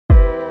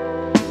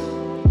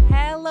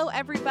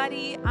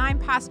everybody. I'm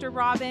Pastor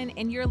Robin,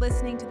 and you're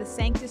listening to the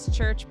Sanctus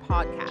Church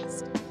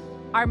podcast.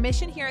 Our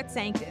mission here at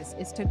Sanctus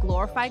is to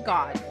glorify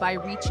God by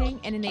reaching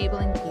and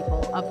enabling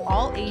people of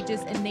all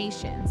ages and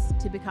nations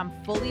to become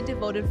fully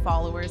devoted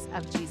followers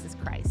of Jesus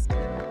Christ.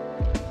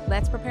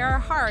 Let's prepare our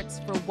hearts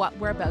for what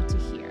we're about to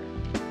hear.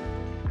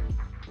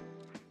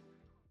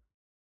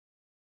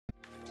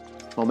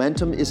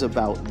 Momentum is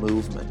about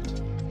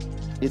movement.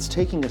 It's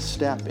taking a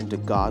step into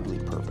godly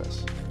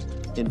purpose,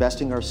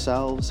 investing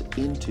ourselves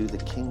into the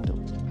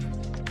kingdom,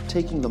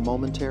 taking the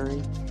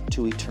momentary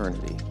to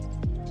eternity.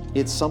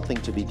 It's something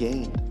to be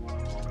gained.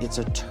 It's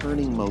a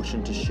turning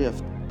motion to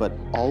shift, but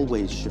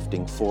always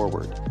shifting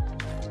forward.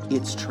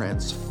 It's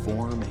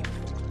transforming.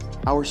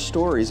 Our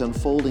story's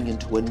unfolding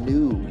into a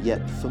new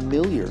yet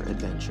familiar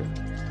adventure.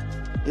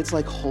 It's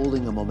like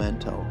holding a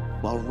memento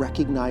while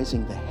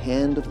recognizing the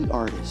hand of the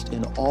artist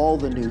in all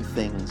the new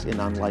things in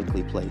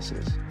unlikely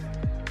places.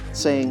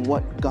 Saying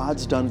what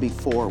God's done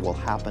before will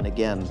happen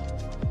again,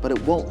 but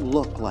it won't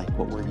look like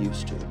what we're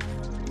used to.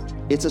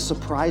 It's a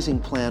surprising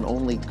plan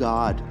only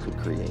God could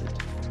create.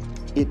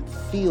 It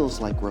feels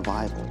like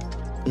revival.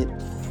 It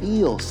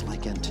feels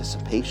like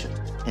anticipation,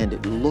 and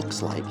it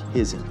looks like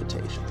His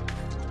invitation.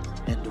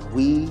 And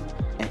we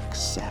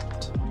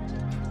accept.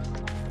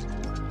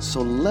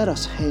 So let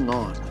us hang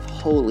on with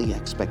holy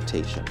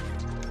expectation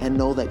and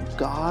know that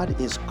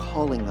God is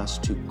calling us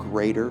to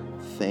greater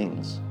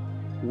things.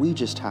 We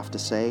just have to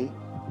say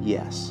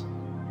yes.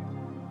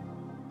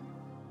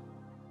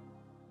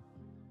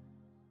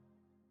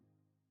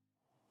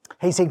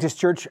 Hey, Sanctus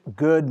Church,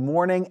 good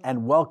morning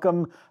and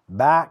welcome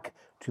back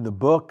to the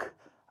book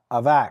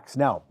of Acts.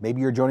 Now, maybe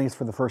you're joining us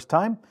for the first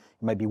time.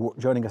 You might be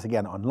joining us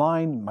again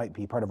online. You might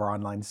be part of our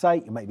online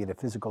site. You might be at a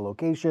physical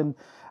location.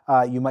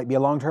 You might be a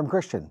long-term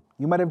Christian.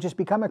 You might have just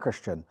become a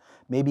Christian.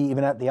 Maybe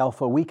even at the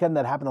Alpha weekend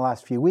that happened the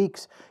last few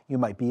weeks. You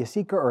might be a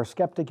seeker or a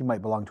skeptic. You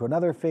might belong to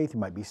another faith. You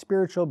might be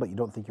spiritual, but you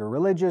don't think you're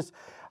religious.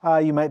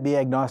 You might be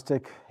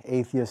agnostic,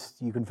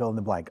 atheist. You can fill in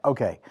the blank.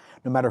 Okay,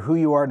 no matter who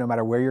you are, no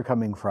matter where you're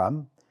coming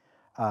from,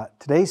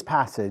 today's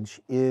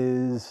passage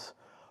is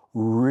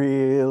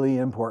really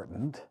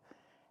important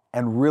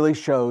and really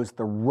shows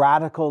the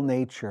radical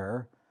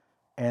nature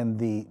and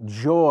the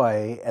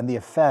joy and the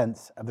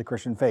offense of the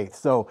Christian faith.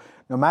 So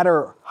no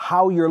matter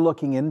how you're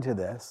looking into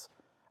this,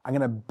 I'm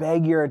going to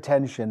beg your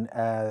attention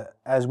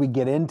as we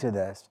get into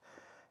this,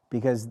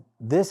 because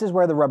this is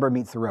where the rubber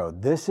meets the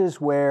road. This is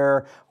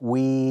where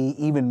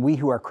even we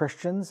who are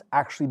Christians,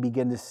 actually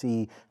begin to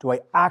see, do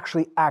I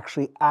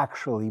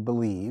actually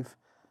believe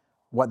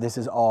what this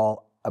is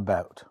all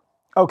about?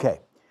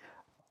 Okay,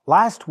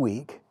 last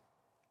week,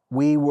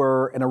 we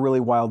were in a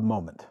really wild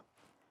moment.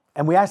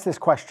 And we asked this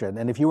question,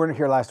 and if you weren't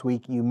here last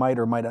week, you might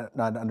or might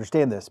not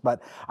understand this, but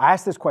I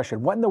asked this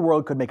question: what in the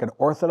world could make an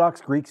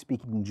Orthodox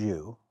Greek-speaking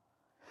Jew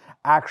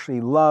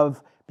actually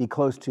love, be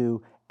close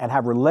to, and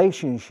have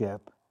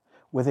relationship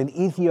with an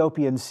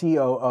Ethiopian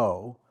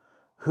COO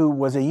who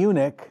was a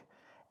eunuch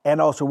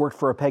and also worked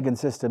for a pagan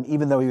system,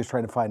 even though he was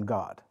trying to find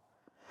God?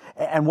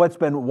 And what's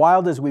been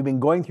wild is we've been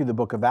going through the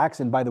book of Acts.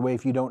 And by the way,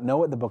 if you don't know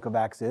what the book of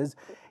Acts is,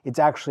 it's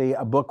actually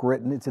a book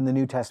written, it's in the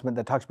New Testament,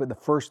 that talks about the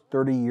first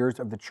 30 years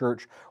of the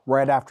church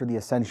right after the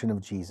ascension of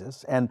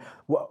Jesus. And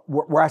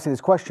we're asking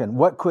this question: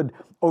 what could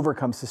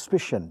overcome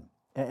suspicion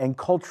and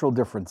cultural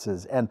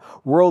differences and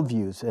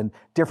worldviews and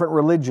different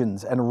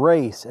religions and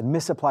race and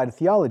misapplied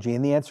theology?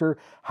 And the answer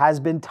has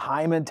been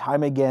time and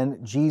time again,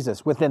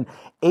 Jesus. Within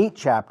 8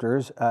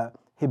 chapters,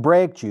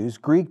 Hebraic Jews,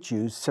 Greek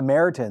Jews,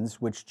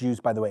 Samaritans, which Jews,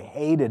 by the way,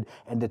 hated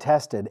and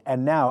detested,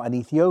 and now an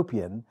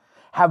Ethiopian,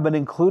 have been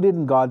included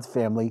in God's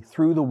family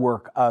through the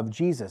work of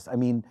Jesus. I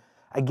mean,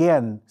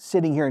 again,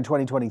 sitting here in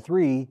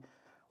 2023,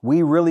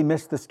 we really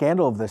missed the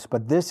scandal of this,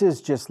 but this is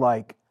just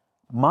like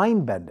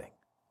mind-bending.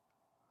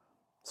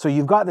 So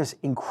you've got this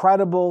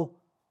incredible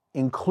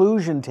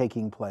inclusion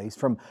taking place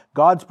from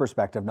God's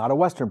perspective, not a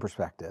Western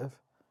perspective.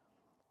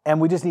 And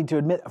we just need to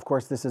admit, of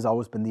course, this has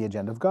always been the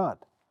agenda of God.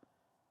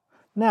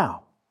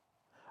 Now,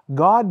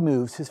 God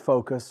moves His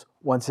focus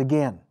once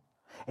again.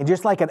 And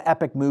just like an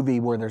epic movie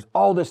where there's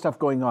all this stuff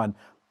going on,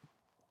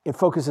 it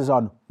focuses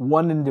on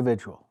one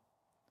individual.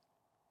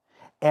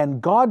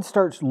 And God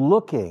starts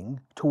looking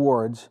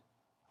towards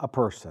a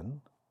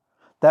person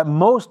that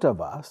most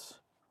of us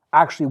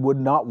actually would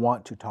not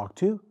want to talk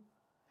to,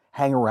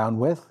 hang around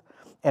with,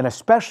 and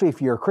especially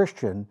if you're a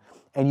Christian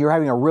and you're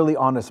having a really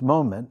honest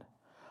moment,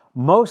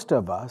 most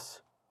of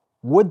us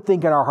would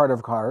think in our heart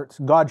of hearts,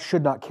 God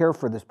should not care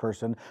for this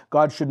person.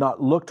 God should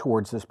not look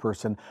towards this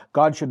person.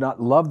 God should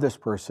not love this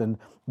person.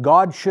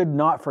 God should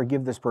not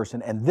forgive this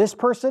person. And this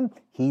person,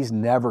 he's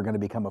never going to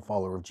become a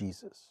follower of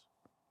Jesus.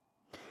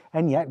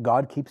 And yet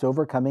God keeps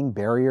overcoming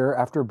barrier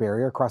after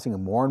barrier,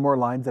 crossing more and more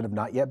lines that have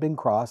not yet been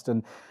crossed.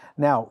 And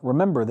now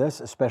remember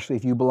this, especially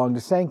if you belong to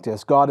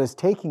Sanctus, God is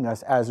taking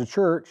us as a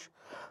church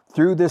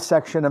through this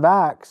section of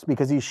Acts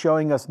because He's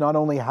showing us not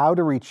only how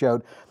to reach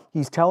out,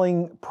 He's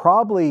telling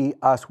probably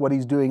us what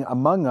He's doing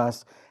among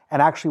us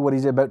and actually what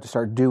He's about to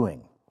start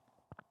doing.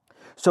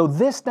 So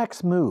this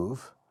next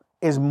move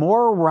is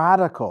more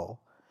radical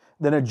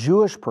than a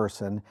Jewish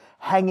person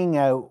hanging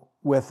out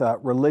with a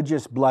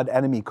religious blood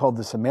enemy called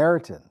the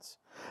Samaritans.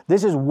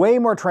 This is way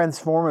more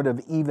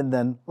transformative even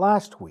than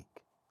last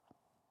week.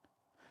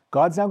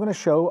 God's now going to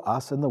show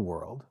us in the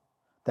world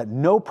that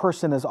no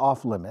person is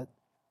off limit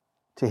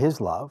to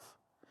his love.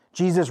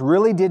 Jesus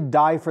really did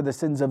die for the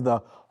sins of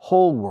the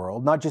whole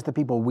world, not just the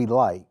people we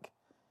like.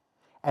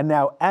 And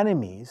now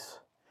enemies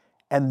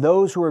and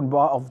those who are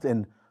involved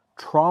in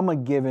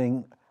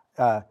trauma-giving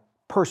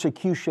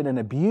persecution and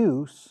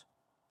abuse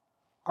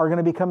are going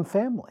to become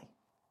family.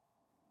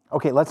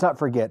 Okay, let's not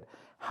forget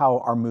how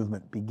our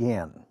movement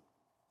began.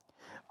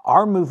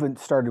 Our movement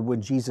started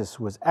when Jesus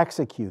was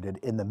executed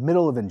in the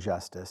middle of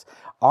injustice.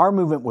 Our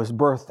movement was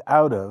birthed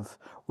out of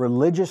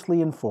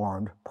religiously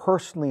informed,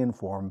 personally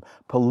informed,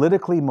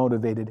 politically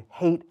motivated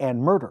hate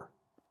and murder.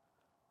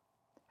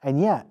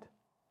 And yet,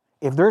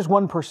 if there's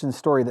one person's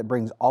story that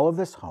brings all of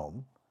this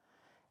home,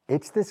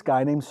 it's this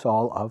guy named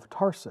Saul of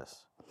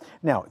Tarsus.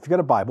 Now, if you've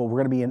got a Bible, we're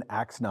going to be in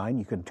Acts 9.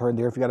 You can turn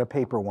there if you've got a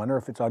paper one, or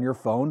if it's on your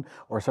phone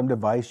or some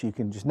device, you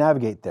can just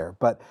navigate there.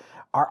 But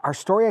our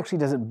story actually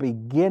doesn't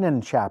begin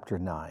in chapter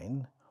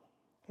 9.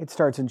 It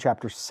starts in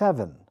chapter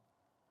 7,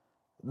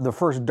 the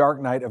first dark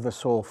night of the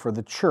soul for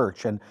the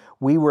church. And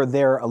we were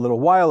there a little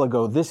while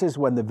ago. This is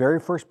when the very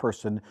first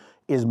person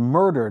is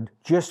murdered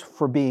just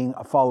for being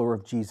a follower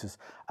of Jesus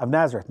of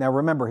Nazareth. Now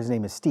remember, his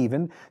name is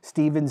Stephen.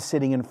 Stephen's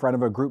sitting in front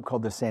of a group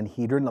called the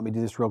Sanhedrin. Let me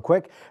do this real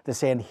quick. The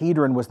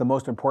Sanhedrin was the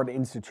most important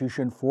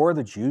institution for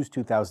the Jews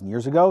 2,000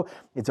 years ago.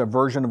 It's a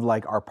version of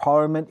like our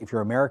parliament, if you're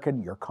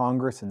American, your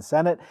Congress and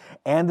Senate,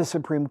 and the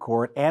Supreme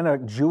Court, and a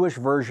Jewish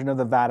version of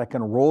the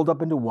Vatican rolled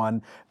up into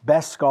one.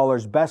 Best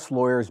scholars, best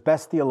lawyers,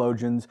 best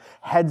theologians,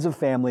 heads of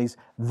families,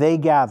 they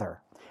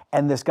gather.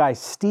 And this guy,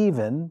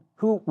 Stephen,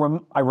 who,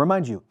 I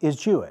remind you, is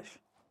Jewish,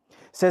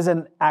 says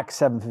in Acts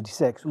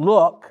 7:56,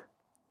 "Look,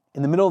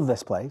 in the middle of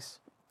this place,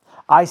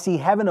 I see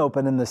heaven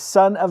open and the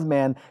Son of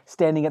Man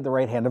standing at the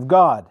right hand of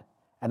God."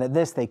 And at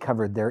this, they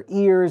covered their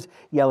ears,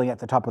 yelling at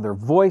the top of their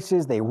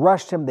voices. They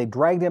rushed him. They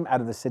dragged him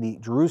out of the city,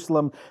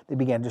 Jerusalem. They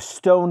began to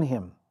stone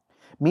him.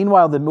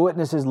 Meanwhile, the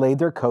witnesses laid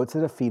their coats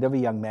at the feet of a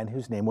young man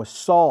whose name was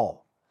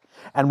Saul.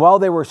 And while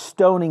they were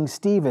stoning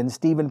Stephen,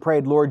 Stephen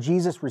prayed, "Lord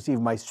Jesus,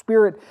 receive my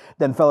spirit."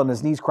 Then fell on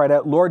his knees, cried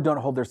out, "Lord, don't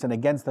hold their sin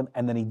against them."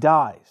 And then he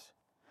dies.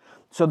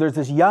 So there's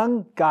this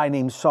young guy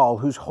named Saul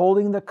who's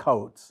holding the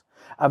coats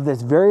of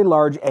this very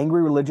large,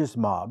 angry religious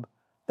mob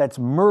that's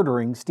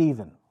murdering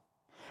Stephen.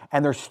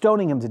 And they're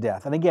stoning him to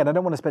death. And again, I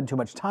don't want to spend too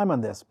much time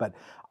on this, but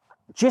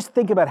just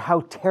think about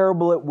how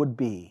terrible it would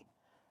be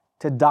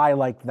to die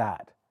like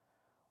that,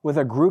 with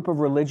a group of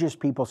religious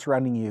people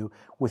surrounding you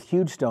with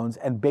huge stones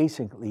and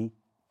basically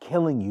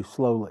killing you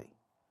slowly.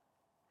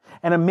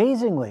 And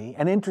amazingly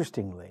and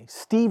interestingly,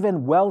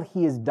 Stephen, while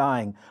he is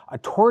dying a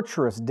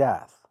torturous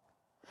death,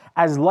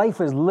 as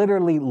life is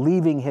literally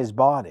leaving his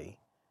body,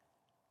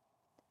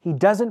 he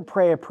doesn't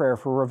pray a prayer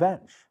for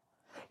revenge.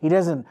 He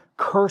doesn't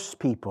curse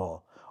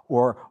people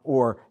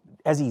or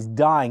as he's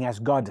dying,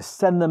 ask God to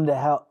send them to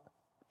hell.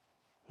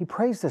 He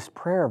prays this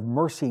prayer of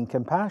mercy and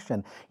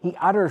compassion. He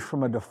utters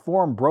from a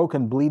deformed,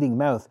 broken, bleeding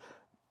mouth,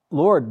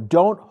 "Lord,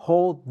 don't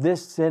hold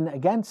this sin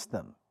against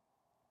them."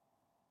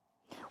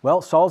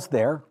 Well, Saul's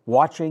there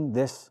watching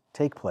this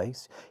take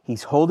place.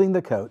 He's holding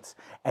the coats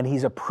and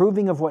he's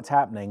approving of what's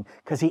happening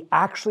because he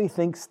actually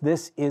thinks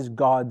this is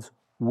God's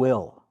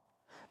will.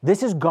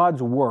 This is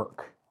God's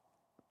work.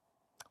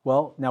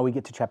 Well, now we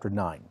get to chapter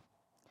 9.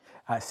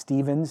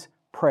 Stephen's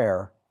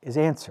prayer is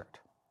answered.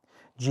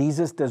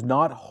 Jesus does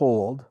not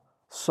hold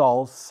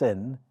Saul's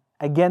sin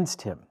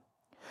against him.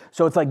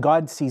 So it's like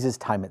God seizes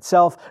time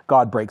itself.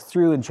 God breaks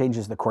through and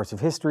changes the course of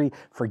history,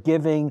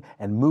 forgiving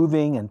and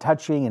moving and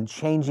touching and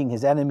changing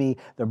his enemy,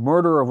 the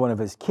murderer of one of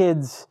his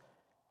kids.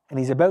 And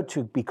he's about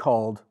to be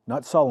called,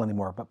 not Saul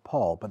anymore, but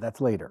Paul, but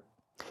that's later.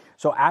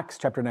 So Acts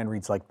chapter 9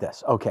 reads like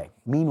this. Okay,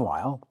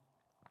 meanwhile,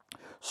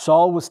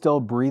 Saul was still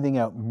breathing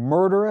out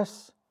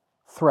murderous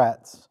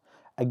threats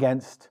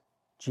against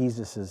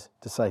Jesus'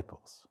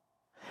 disciples.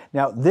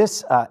 Now,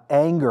 this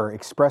anger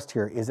expressed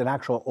here is an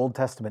actual Old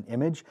Testament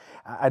image.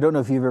 I don't know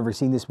if you've ever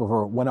seen this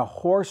before. When a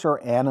horse or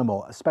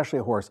animal, especially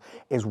a horse,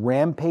 is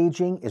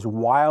rampaging, is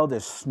wild,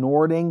 is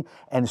snorting,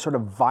 and sort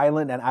of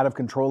violent and out of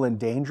control and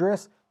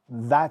dangerous,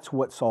 that's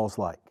what Saul's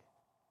like.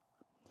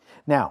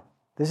 Now,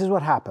 this is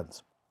what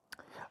happens.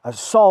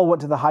 Saul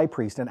went to the high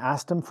priest and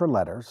asked him for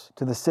letters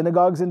to the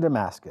synagogues in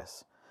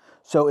Damascus.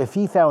 So if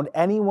he found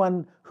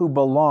anyone who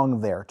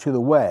belonged there to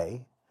the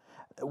way,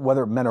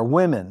 whether men or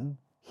women,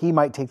 he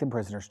might take them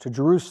prisoners to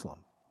Jerusalem.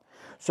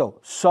 So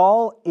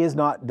Saul is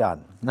not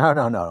done.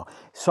 No.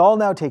 Saul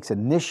now takes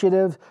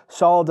initiative.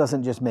 Saul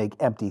doesn't just make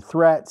empty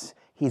threats.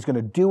 He's going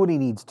to do what he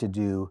needs to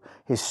do.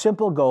 His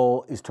simple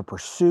goal is to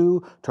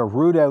pursue, to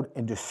root out,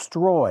 and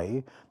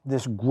destroy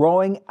this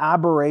growing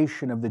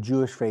aberration of the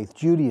Jewish faith,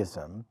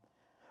 Judaism,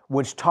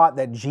 which taught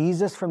that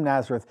Jesus from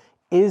Nazareth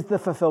is the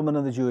fulfillment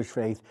of the Jewish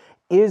faith,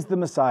 is the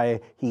Messiah.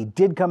 He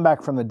did come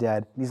back from the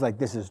dead. He's like,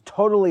 this is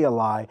totally a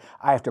lie.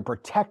 I have to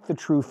protect the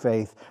true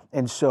faith.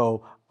 And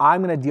so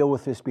I'm going to deal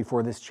with this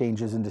before this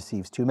changes and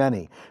deceives too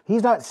many.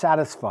 He's not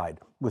satisfied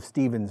with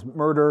Stephen's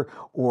murder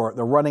or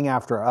the running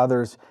after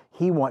others.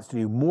 He wants to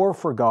do more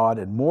for God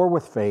and more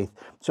with faith.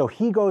 So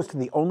he goes to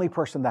the only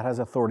person that has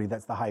authority,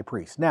 that's the high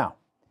priest. Now,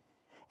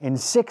 in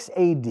 6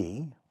 AD,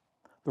 the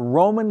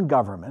Roman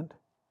government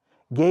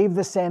gave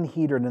the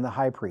Sanhedrin and the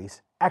high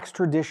priest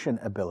extradition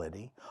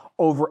ability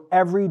over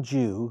every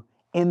Jew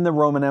in the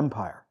Roman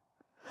Empire.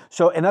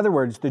 So in other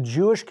words, the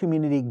Jewish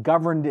community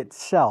governed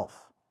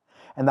itself.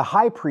 And the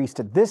high priest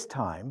at this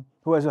time,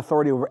 who has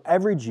authority over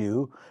every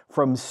Jew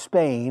from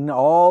Spain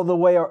all the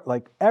way,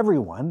 like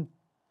everyone,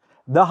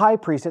 the high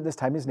priest at this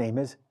time, his name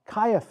is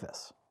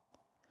Caiaphas.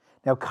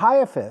 Now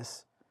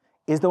Caiaphas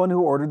is the one who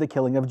ordered the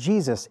killing of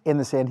Jesus in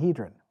the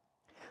Sanhedrin.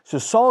 So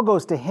Saul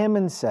goes to him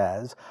and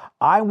says,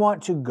 I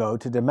want to go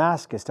to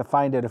Damascus to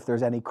find out if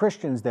there's any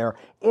Christians there.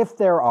 If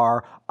there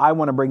are, I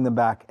want to bring them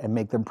back and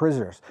make them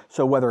prisoners.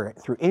 So whether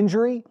through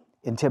injury,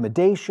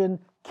 intimidation,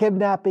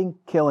 kidnapping,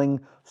 killing,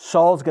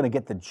 Saul's going to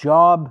get the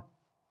job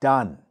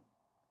done.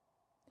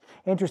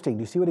 Interesting.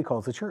 Do you see what he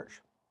calls the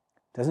church?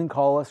 Doesn't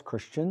call us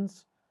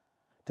Christians.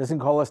 Doesn't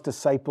call us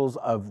disciples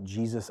of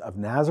Jesus of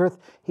Nazareth.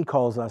 He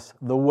calls us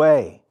the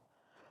way.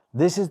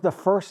 This is the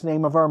first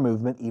name of our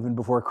movement even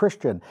before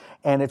Christian.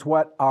 And it's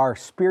what our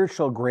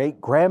spiritual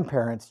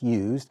great-grandparents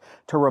used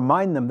to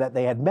remind them that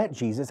they had met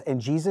Jesus. And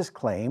Jesus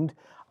claimed,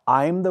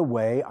 I am the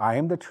way, I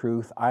am the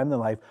truth, I am the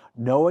life.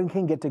 No one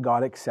can get to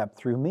God except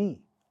through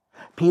me.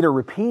 Peter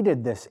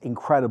repeated this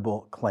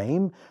incredible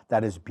claim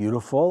that is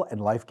beautiful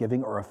and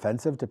life-giving or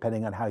offensive,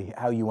 depending on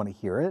how you want to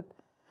hear it.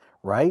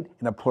 Right?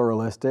 In a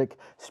pluralistic,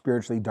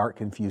 spiritually dark,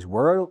 confused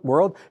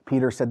world.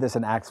 Peter said this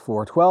in Acts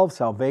 4:12,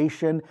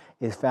 salvation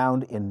is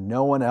found in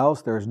no one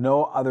else. There is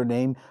no other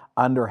name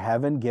under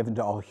heaven given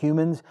to all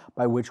humans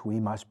by which we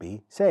must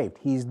be saved.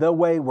 He's the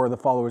way. We're the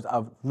followers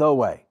of the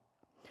way.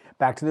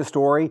 Back to the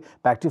story,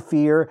 back to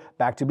fear,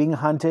 back to being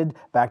hunted,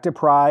 back to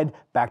pride,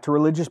 back to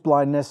religious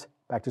blindness,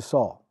 back to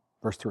Saul.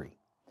 Verse 3.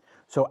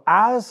 So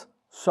as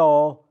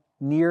Saul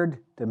neared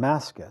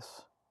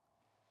Damascus,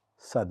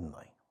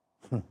 suddenly,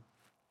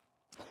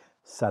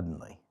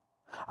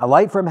 a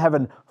light from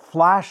heaven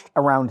flashed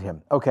around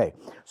him. Okay,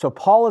 so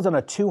Paul is on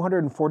a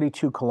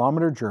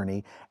 242-kilometer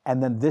journey,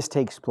 and then this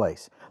takes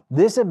place.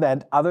 This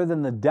event, other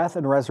than the death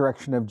and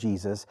resurrection of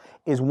Jesus,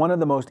 is one of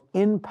the most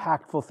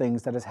impactful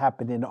things that has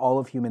happened in all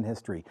of human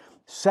history.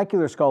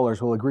 Secular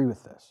scholars will agree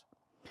with this.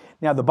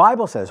 Now, the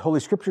Bible says, Holy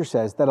Scripture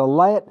says, that a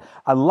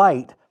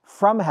light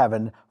from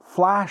heaven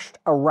flashed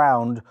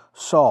around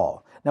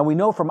Saul. Now, we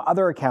know from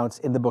other accounts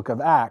in the book of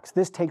Acts,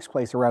 this takes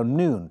place around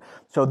noon.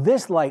 So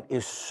this light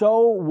is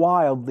so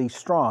wildly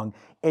strong,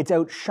 it's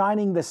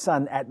outshining the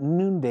sun at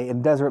noonday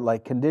in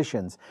desert-like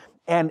conditions.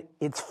 And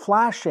it's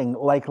flashing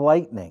like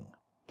lightning.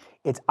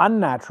 It's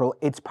unnatural,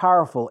 it's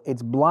powerful,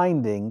 it's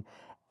blinding,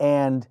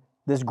 and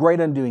this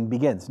great undoing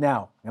begins.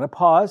 Now, I'm going to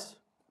pause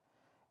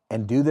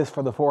and do this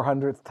for the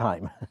 400th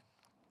time.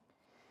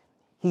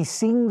 He's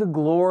seeing the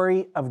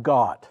glory of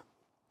God.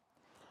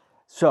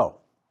 So,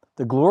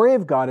 the glory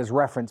of God is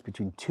referenced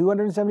between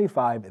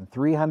 275 and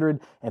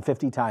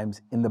 350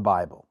 times in the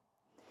Bible.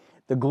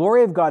 The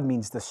glory of God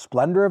means the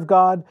splendor of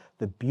God,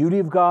 the beauty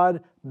of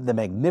God, the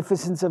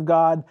magnificence of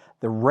God,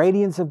 the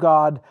radiance of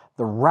God,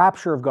 the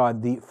rapture of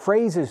God. The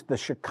phrase is the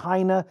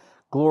Shekinah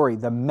glory,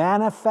 the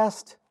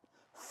manifest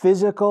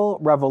physical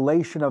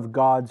revelation of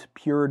God's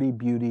purity,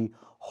 beauty,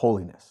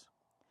 holiness.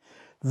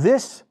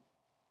 This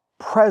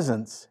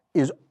presence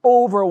is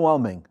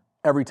overwhelming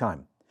every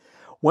time.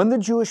 When the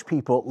Jewish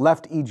people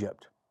left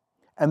Egypt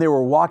and they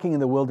were walking in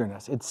the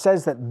wilderness, it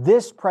says that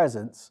this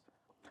presence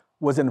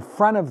was in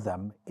front of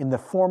them in the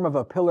form of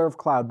a pillar of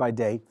cloud by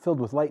day, filled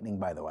with lightning,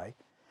 by the way,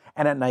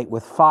 and at night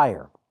with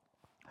fire.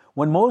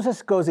 When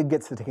Moses goes and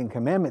gets the Ten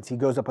Commandments, he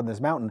goes up on this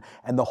mountain,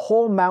 and the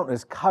whole mountain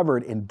is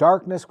covered in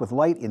darkness with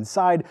light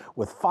inside,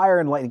 with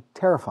fire and lightning.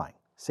 Terrifying.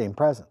 Same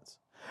presence.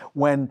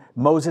 When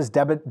Moses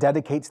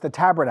dedicates the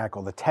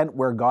tabernacle, the tent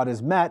where God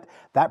is met,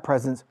 that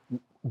presence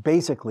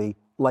basically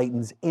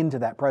lightens into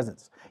that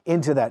presence,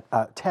 into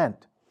that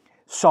tent.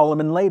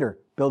 Solomon later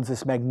builds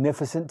this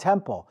magnificent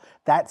temple.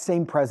 That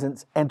same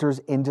presence enters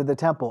into the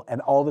temple,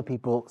 and all the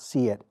people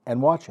see it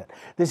and watch it.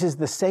 This is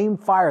the same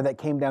fire that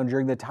came down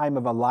during the time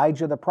of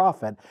Elijah the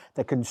prophet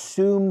that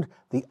consumed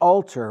the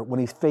altar when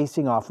he's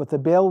facing off with the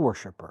Baal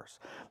worshipers.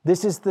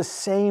 This is the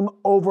same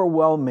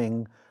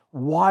overwhelming,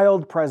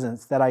 wild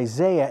presence that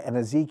Isaiah and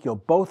Ezekiel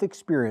both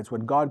experience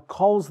when God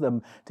calls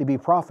them to be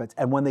prophets.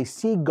 And when they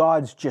see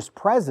God's just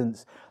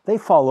presence, they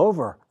fall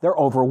over. They're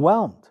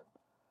overwhelmed.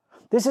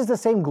 This is the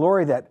same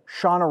glory that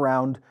shone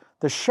around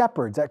the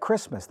shepherds at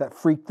Christmas that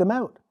freaked them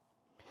out.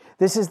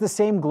 This is the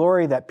same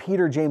glory that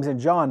Peter, James, and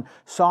John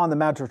saw on the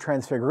Mount of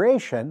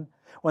Transfiguration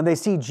when they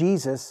see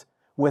Jesus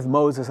with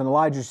Moses and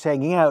Elijah just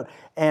hanging out,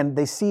 and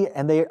they see it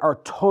and they are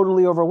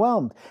totally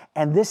overwhelmed.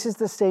 And this is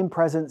the same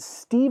presence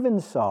Stephen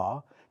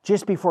saw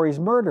just before he's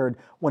murdered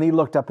when he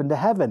looked up into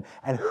heaven.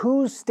 And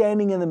who's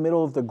standing in the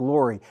middle of the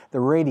glory, the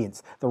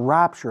radiance, the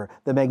rapture,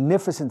 the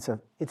magnificence of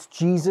it's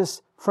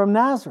Jesus from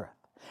Nazareth.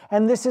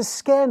 And this is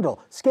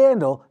scandal,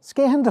 scandal,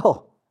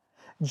 scandal.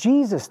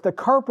 Jesus, the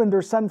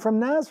carpenter's son from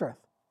Nazareth,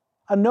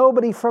 a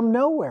nobody from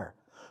nowhere,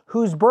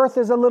 whose birth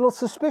is a little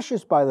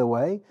suspicious, by the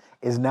way,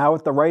 is now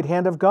at the right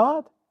hand of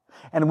God.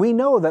 And we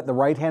know that the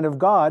right hand of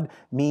God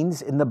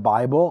means in the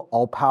Bible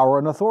all power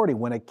and authority.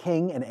 When a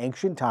king in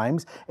ancient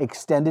times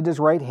extended his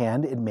right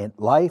hand, it meant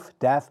life,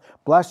 death,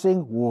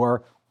 blessing,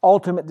 war,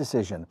 ultimate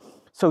decision.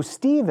 So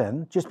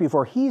Stephen, just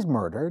before he's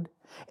murdered,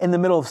 in the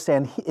middle of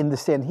in the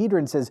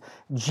Sanhedrin says,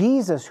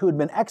 Jesus, who had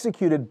been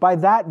executed by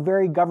that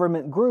very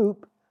government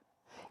group,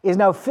 is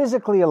now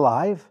physically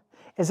alive,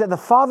 is at the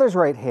Father's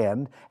right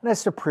hand, and has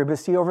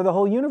supremacy over the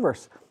whole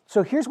universe.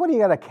 So here's what you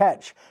got to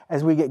catch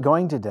as we get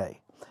going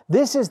today.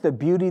 This is the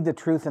beauty, the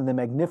truth, and the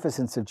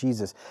magnificence of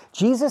Jesus.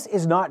 Jesus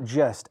is not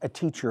just a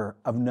teacher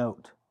of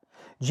note.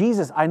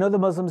 Jesus, I know the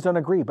Muslims don't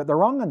agree, but they're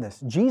wrong on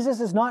this.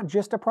 Jesus is not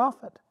just a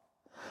prophet.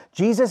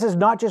 Jesus is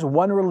not just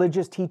one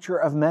religious teacher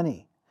of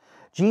many.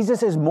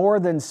 Jesus is more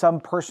than some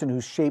person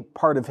who's shaped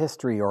part of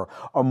history or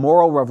a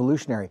moral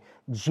revolutionary.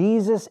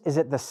 Jesus is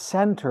at the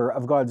center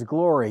of God's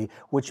glory,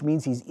 which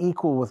means he's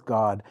equal with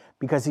God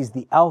because he's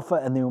the Alpha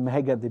and the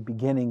Omega, the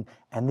beginning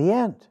and the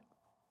end.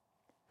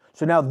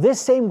 So now this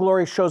same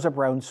glory shows up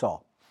around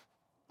Saul.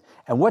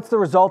 And what's the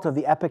result of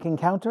the epic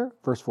encounter?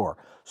 Verse 4,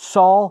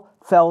 Saul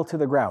fell to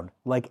the ground,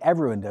 like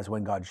everyone does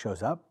when God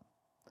shows up,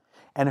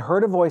 and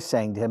heard a voice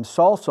saying to him,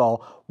 Saul,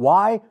 Saul,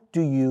 why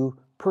do you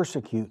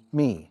persecute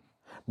me?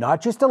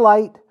 Not just a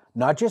light,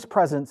 not just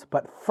presence,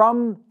 but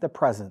from the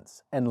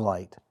presence and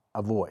light,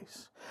 a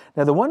voice.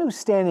 Now the one who's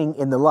standing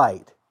in the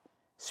light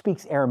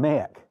speaks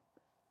Aramaic,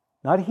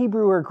 not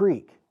Hebrew or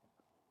Greek,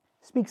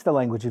 speaks the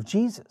language of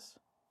Jesus.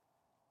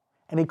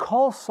 And he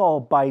calls Saul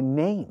by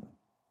name.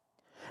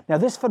 Now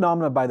this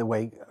phenomenon, by the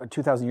way,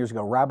 2,000 years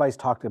ago, rabbis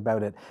talked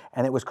about it,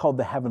 and it was called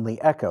the heavenly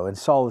echo, and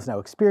Saul is now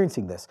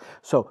experiencing this.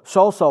 So,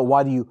 Saul, Saul,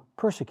 why do you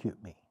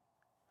persecute me?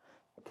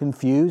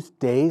 Confused,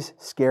 dazed,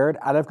 scared,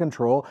 out of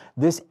control,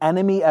 this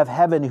enemy of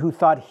heaven who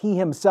thought he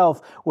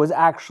himself was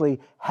actually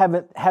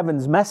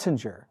heaven's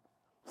messenger,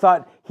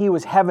 thought he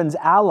was heaven's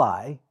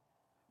ally,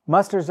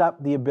 musters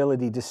up the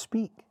ability to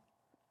speak.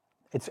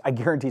 I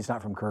guarantee it's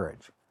not from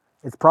courage.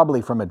 It's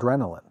probably from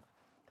adrenaline.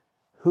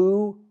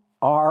 Who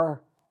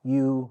are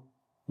you,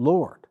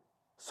 Lord?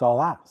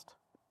 Saul asked.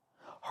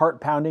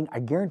 Heart pounding, I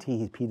guarantee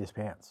he peed his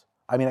pants.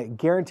 I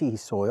guarantee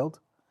he's soiled,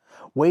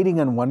 waiting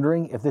and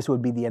wondering if this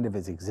would be the end of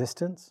his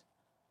existence.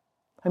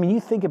 You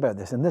think about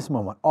this in this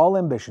moment, all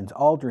ambitions,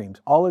 all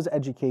dreams, all his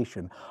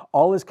education,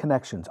 all his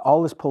connections,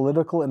 all his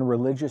political and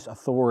religious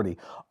authority,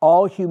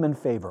 all human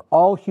favor,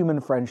 all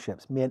human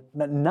friendships meant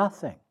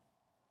nothing.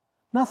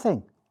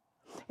 Nothing.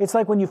 It's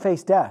like when you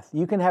face death.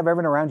 You can have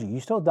everyone around you.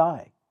 You still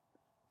die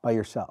by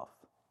yourself.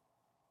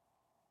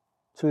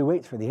 So he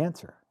waits for the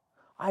answer.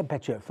 I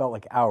bet you it felt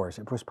like hours.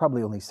 It was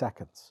probably only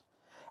seconds.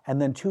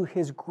 And then to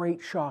his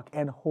great shock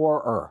and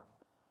horror,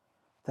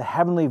 the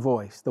heavenly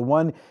voice, the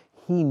one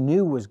he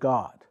knew was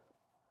God,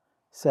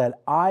 said,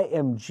 I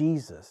am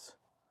Jesus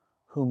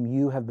whom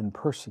you have been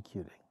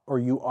persecuting, or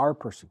you are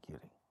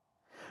persecuting.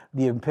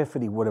 The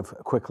epiphany would have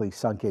quickly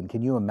sunk in.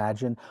 Can you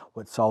imagine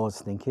what Saul is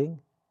thinking?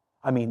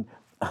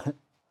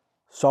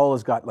 Saul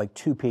has got like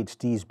 2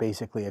 PhDs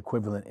basically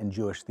equivalent in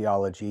Jewish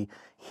theology.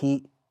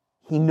 He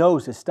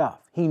knows his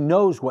stuff. He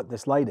knows what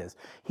this light is.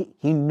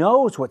 He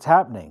knows what's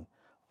happening,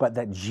 but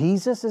that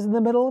Jesus is in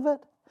the middle of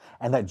it,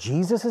 and that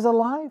Jesus is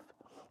alive,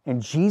 and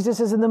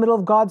Jesus is in the middle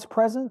of God's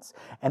presence,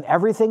 and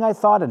everything I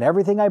thought and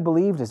everything I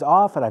believed is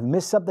off, and I've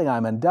missed something,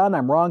 I'm undone,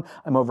 I'm wrong,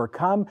 I'm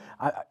overcome.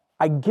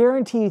 I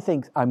guarantee he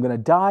thinks, I'm going to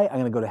die, I'm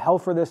going to go to hell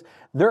for this.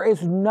 There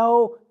is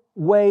no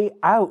way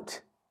out.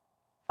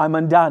 I'm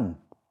undone.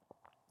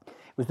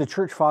 It was the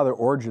church father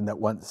Origen that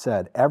once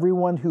said,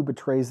 everyone who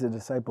betrays the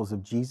disciples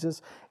of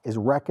Jesus is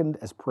reckoned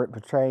as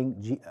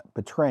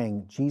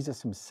betraying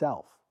Jesus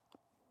himself.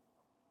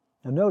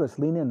 Now notice,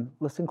 lean in,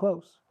 listen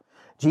close.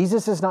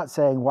 Jesus is not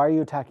saying, why are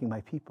you attacking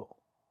my people?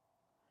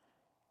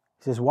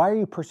 He says, why are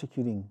you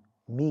persecuting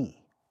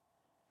me?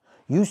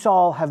 You,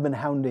 Saul, have been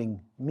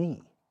hounding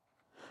me.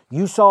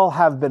 You, Saul,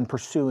 have been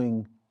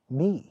pursuing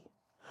me.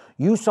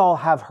 You, Saul,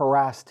 have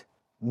harassed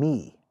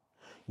me.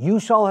 You,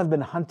 Saul, have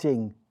been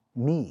hunting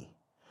me.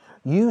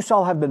 You,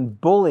 Saul, have been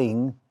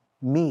bullying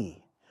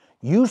me.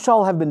 You,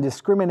 Saul, have been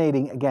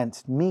discriminating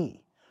against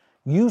me.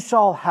 You,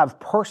 Saul, have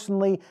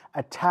personally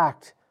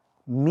attacked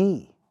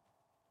me.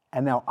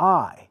 And now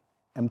I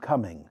am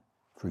coming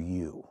for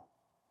you.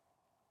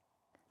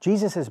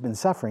 Jesus has been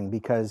suffering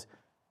because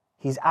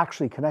he's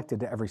actually connected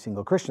to every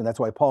single Christian. That's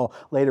why Paul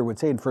later would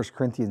say in 1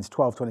 Corinthians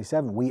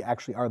 12:27, we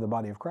actually are the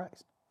body of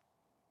Christ.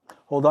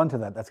 Hold on to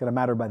that. That's going to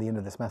matter by the end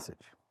of this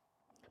message.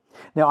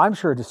 Now, I'm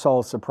sure to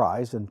Saul's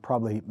surprise, and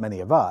probably many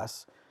of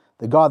us,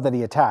 the God that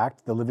he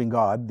attacked, the living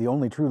God, the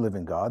only true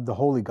living God, the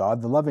holy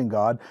God, the loving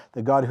God,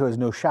 the God who has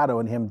no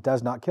shadow in him,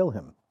 does not kill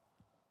him,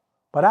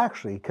 but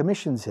actually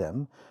commissions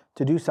him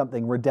to do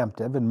something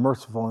redemptive and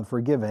merciful and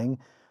forgiving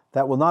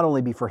that will not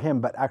only be for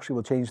him, but actually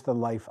will change the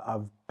life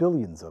of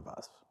billions of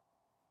us.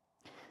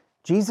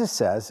 Jesus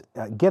says,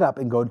 get up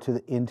and go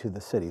into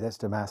the city, that's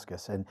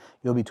Damascus, and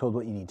you'll be told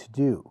what you need to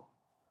do.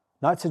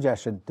 Not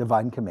suggestion,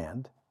 divine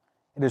command.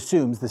 It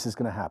assumes this is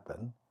going to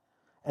happen.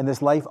 And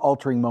this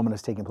life-altering moment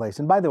is taking place.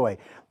 And by the way,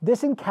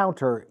 this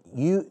encounter,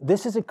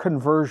 this is a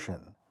conversion.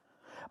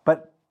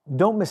 But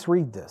don't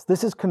misread this.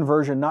 This is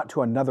conversion not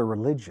to another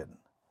religion.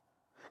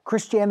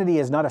 Christianity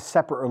is not a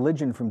separate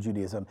religion from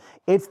Judaism.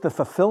 It's the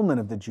fulfillment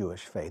of the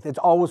Jewish faith. It's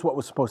always what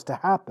was supposed to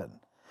happen.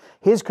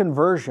 His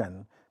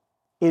conversion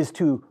is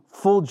to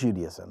full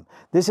Judaism.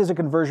 This is a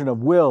conversion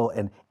of will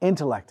and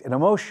intellect and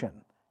emotion.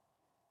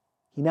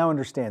 He now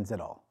understands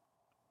it all.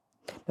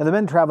 Now the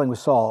men traveling with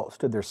Saul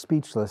stood there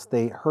speechless.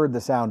 They heard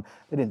the sound.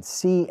 They didn't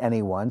see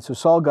anyone. So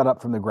Saul got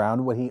up from the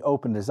ground. When he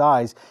opened his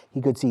eyes, he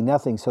could see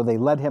nothing. So they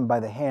led him by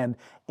the hand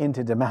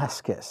into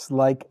Damascus.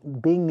 Like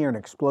being near an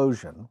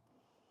explosion,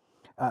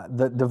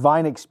 the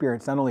divine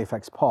experience not only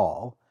affects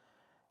Paul,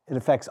 it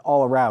affects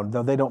all around,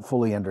 though they don't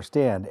fully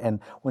understand. And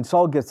when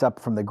Saul gets up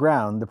from the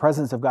ground, the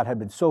presence of God had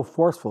been so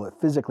forceful, it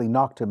physically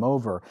knocked him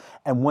over.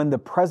 And when the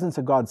presence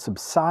of God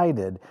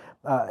subsided,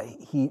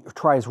 he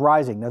tries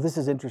rising. Now, this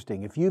is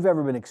interesting. If you've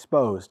ever been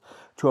exposed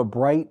to a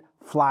bright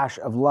flash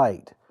of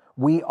light,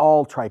 we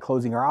all try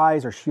closing our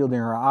eyes or shielding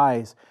our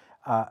eyes.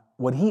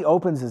 When he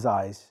opens his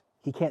eyes,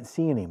 he can't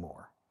see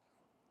anymore.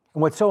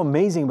 And what's so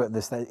amazing about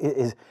this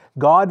is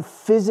God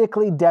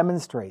physically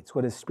demonstrates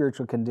what his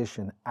spiritual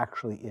condition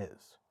actually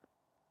is.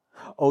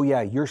 Oh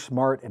yeah, you're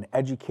smart and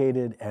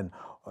educated and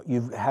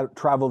you've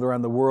traveled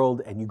around the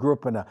world and you grew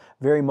up in a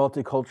very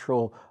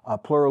multicultural,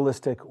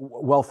 pluralistic,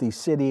 wealthy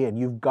city and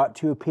you've got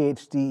to a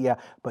PhD, yeah,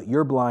 but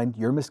you're blind,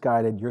 you're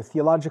misguided, you're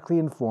theologically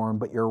informed,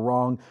 but you're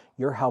wrong,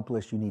 you're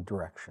helpless, you need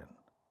direction.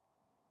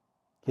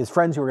 His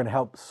friends who were going to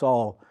help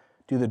Saul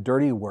do the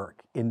dirty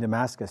work in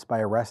Damascus by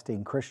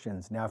arresting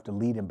Christians now have to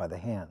lead him by the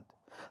hand.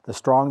 The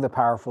strong, the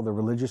powerful, the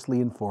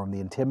religiously informed,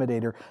 the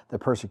intimidator, the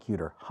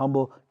persecutor,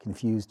 humble,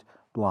 confused,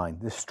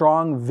 blind. The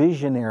strong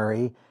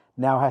visionary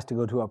now has to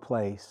go to a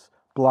place,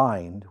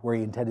 blind, where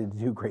he intended to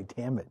do great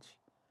damage.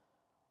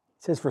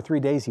 It says for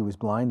 3 days he was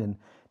blind and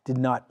did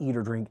not eat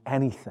or drink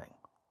anything.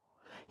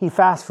 He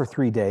fasts for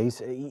 3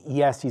 days.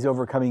 Yes, he's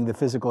overcoming the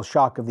physical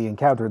shock of the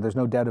encounter. There's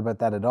no doubt about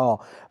that at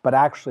all. But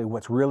actually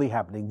what's really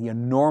happening, the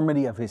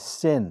enormity of his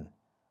sin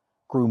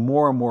grew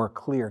more and more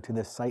clear to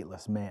this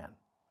sightless man.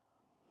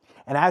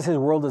 And as his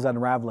world is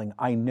unraveling,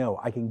 I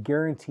can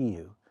guarantee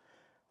you,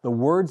 the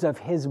words of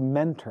his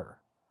mentor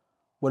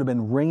would have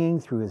been ringing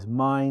through his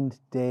mind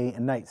day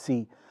and night.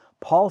 See,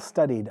 Paul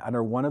studied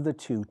under one of the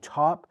two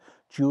top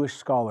Jewish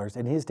scholars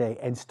in his day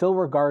and still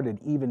regarded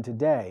even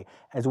today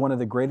as one of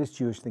the greatest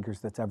Jewish thinkers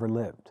that's ever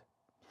lived.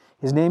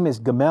 His name is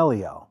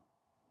Gamaliel,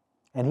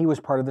 and he was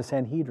part of the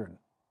Sanhedrin.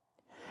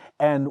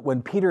 And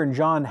when Peter and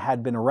John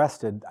had been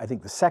arrested, I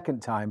think the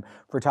second time,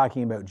 for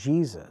talking about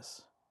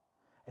Jesus,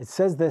 it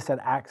says this at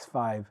Acts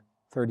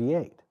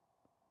 5:38.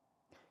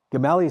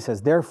 Gamaliel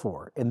says,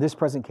 therefore, in this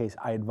present case,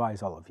 I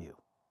advise all of you,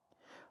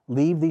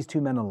 leave these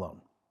two men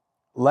alone.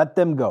 Let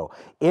them go.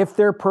 If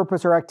their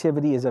purpose or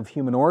activity is of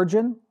human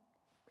origin,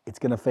 it's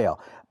going to fail.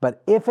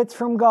 But if it's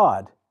from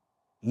God,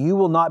 you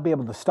will not be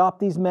able to stop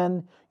these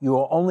men. You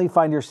will only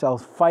find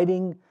yourselves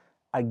fighting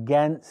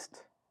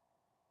against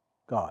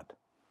God.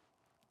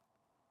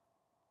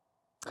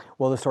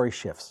 Well, the story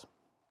shifts.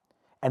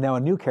 And now a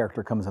new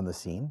character comes on the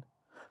scene,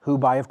 who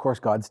by, of course,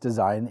 God's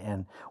design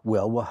and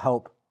will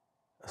help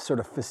sort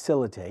of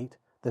facilitate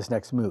this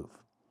next move.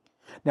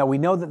 Now, we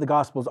know that the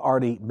gospel's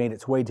already made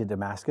its way to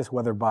Damascus,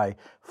 whether by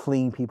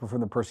fleeing people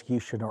from the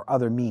persecution or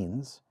other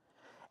means.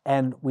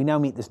 And we now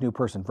meet this new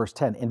person. Verse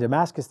 10, in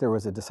Damascus there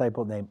was a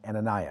disciple named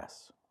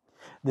Ananias.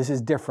 This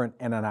is different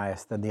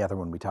Ananias than the other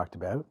one we talked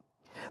about.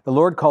 The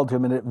Lord called to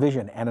him in a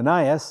vision,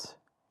 Ananias.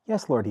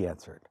 Yes, Lord, he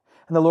answered.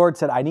 And the Lord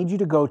said, I need you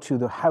to go to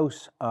the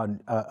house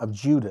of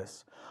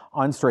Judas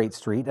on Straight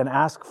Street and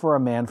ask for a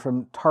man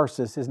from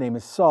Tarsus. His name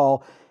is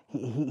Saul.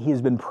 He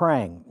has been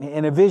praying.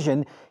 In a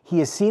vision, he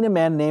has seen a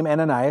man named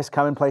Ananias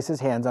come and place his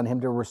hands on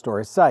him to restore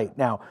his sight.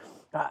 Now,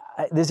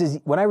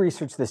 when I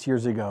researched this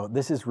years ago,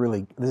 this is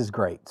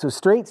great. So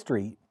Straight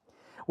Street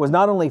was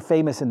not only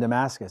famous in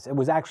Damascus, it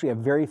was actually a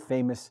very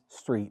famous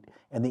street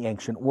in the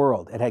ancient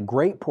world. It had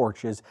great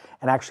porches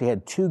and actually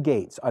had 2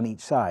 gates on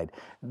each side.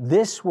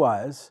 This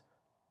was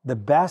the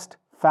best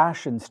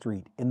fashion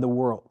street in the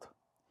world.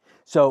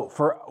 So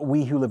for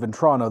we who live in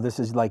Toronto, this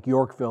is like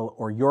Yorkville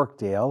or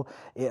Yorkdale,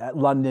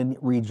 London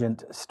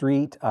Regent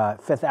Street,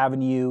 5th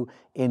Avenue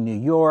in New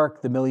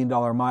York, the $1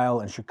 Million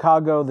Mile in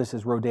Chicago. This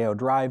is Rodeo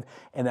Drive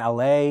in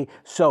LA.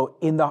 So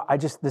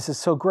this is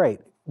so great.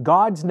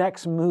 God's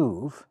next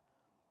move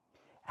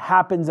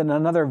happens in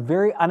another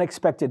very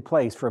unexpected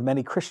place for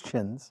many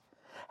Christians.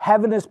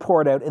 Heaven is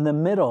poured out in the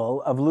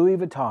middle of Louis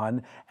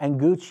Vuitton and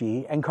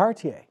Gucci and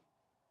Cartier.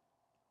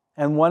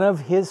 And one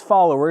of his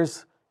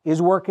followers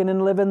is working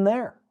and living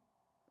there.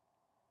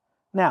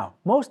 Now,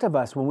 most of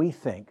us, when we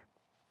think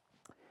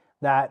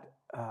that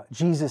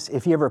Jesus,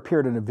 if he ever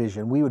appeared in a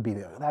vision, we would be,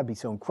 that'd be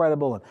so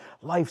incredible and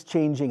life's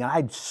changing and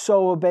I'd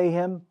so obey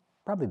him.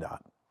 Probably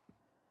not.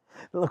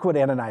 Look what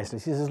Ananias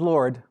does. He says,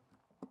 Lord,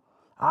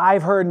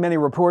 I've heard many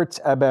reports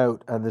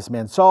about this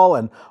man Saul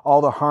and all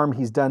the harm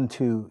he's done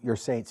to your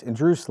saints in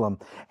Jerusalem.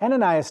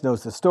 Ananias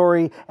knows the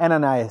story.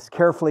 Ananias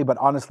carefully but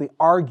honestly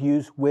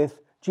argues with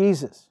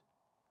Jesus.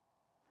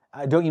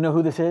 Don't you know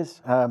who this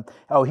is?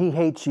 He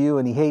hates you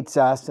and he hates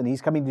us and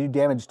he's coming to do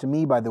damage to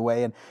me, by the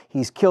way, and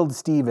he's killed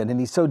Stephen and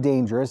he's so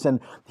dangerous. And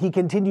he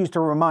continues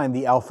to remind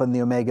the Alpha and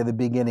the Omega, the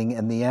beginning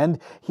and the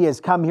end. He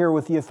has come here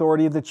with the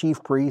authority of the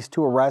chief priest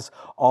to arrest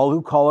all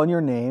who call on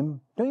your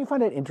name. Don't you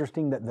find it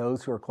interesting that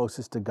those who are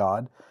closest to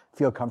God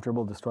feel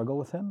comfortable to struggle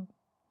with him?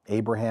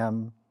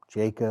 Abraham,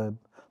 Jacob,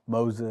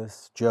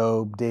 Moses,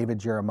 Job, David,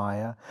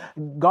 Jeremiah.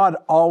 God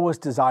always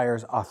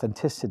desires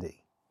authenticity.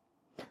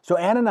 So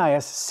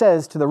Ananias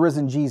says to the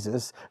risen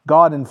Jesus,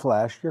 God in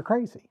flesh, you're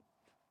crazy.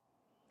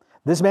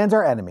 This man's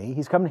our enemy.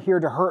 He's come here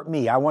to hurt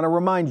me. I want to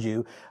remind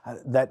you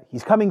that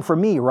he's coming for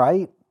me,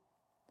 right?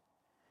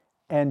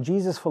 And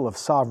Jesus, full of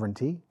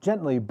sovereignty,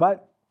 gently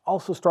but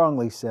also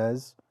strongly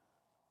says,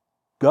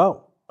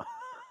 go.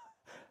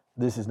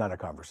 This is not a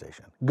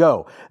conversation.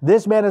 Go.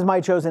 This man is my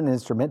chosen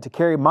instrument to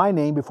carry my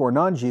name before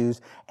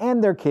non-Jews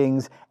and their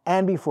kings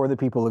and before the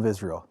people of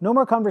Israel. No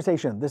more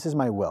conversation. This is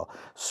my will.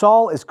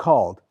 Saul is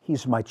called.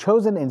 He's my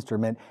chosen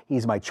instrument.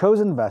 He's my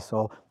chosen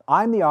vessel.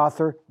 I'm the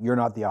author. You're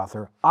not the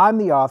author. I'm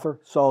the author.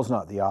 Saul's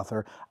not the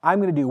author. I'm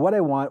going to do what I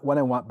want, when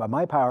I want, by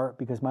my power,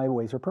 because my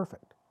ways are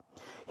perfect.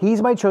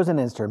 He's my chosen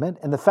instrument,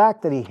 and the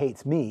fact that he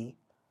hates me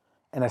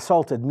and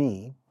assaulted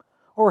me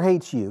or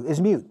hates you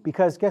is mute,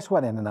 because guess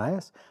what,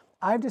 Ananias?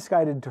 I've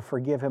decided to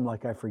forgive him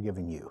like I've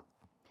forgiven you.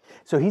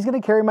 So he's going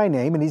to carry my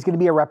name and he's going to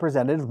be a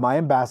representative, my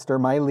ambassador,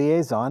 my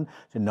liaison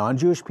to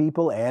non-Jewish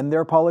people and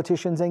their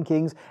politicians and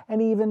kings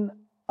and even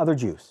other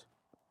Jews.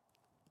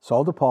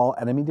 Saul to Paul,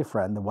 enemy to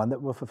friend, the one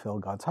that will fulfill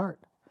God's heart.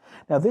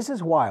 Now this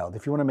is wild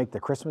if you want to make the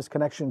Christmas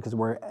connection because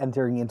we're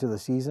entering into the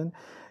season.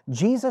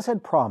 Jesus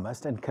had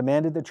promised and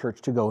commanded the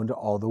church to go into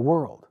all the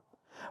world.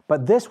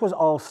 But this was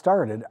all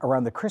started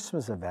around the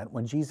Christmas event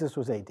when Jesus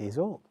was 8 days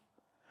old.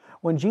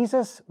 When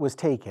Jesus was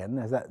taken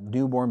as that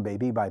newborn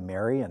baby by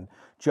Mary and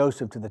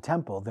Joseph to the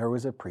temple, there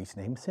was a priest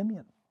named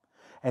Simeon.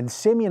 And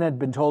Simeon had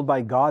been told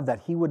by God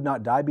that he would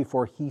not die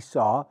before he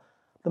saw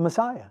the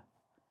Messiah.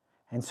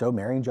 And so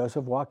Mary and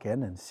Joseph walk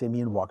in, and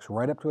Simeon walks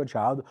right up to a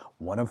child,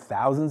 one of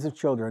thousands of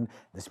children.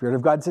 The Spirit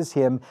of God says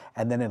him.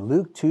 And then in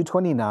Luke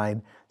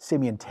 2:29,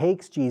 Simeon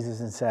takes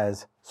Jesus and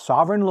says,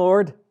 Sovereign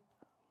Lord,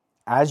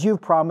 as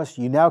you've promised,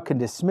 you now can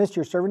dismiss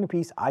your servant in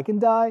peace. I can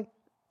die.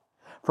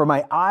 For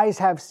my eyes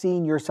have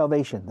seen your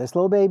salvation, this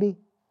little baby,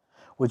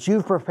 which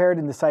you've prepared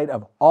in the sight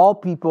of all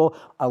people,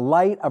 a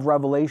light of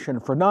revelation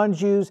for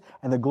non-Jews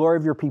and the glory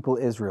of your people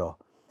Israel.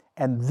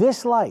 And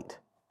this light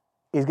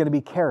is going to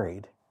be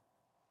carried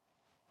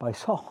by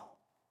Saul.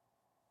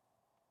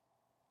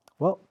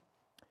 Well,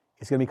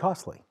 it's going to be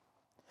costly.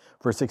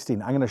 Verse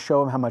 16, I'm going to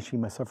show him how much he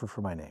must suffer for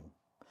my name.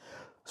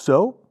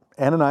 So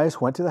Ananias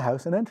went to the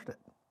house and entered it.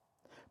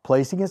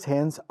 Placing his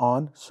hands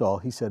on Saul,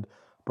 he said,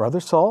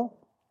 Brother Saul,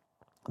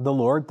 the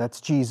Lord,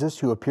 that's Jesus,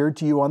 who appeared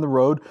to you on the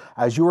road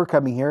as you were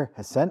coming here,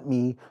 has sent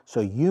me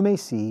so you may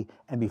see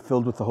and be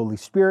filled with the Holy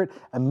Spirit.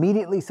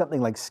 Immediately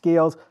something like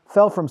scales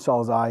fell from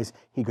Saul's eyes.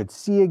 He could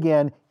see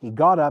again. He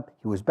got up.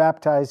 He was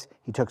baptized.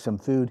 He took some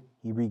food.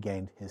 He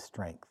regained his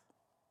strength.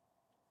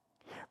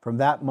 From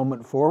that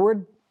moment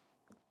forward,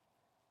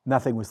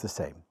 nothing was the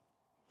same.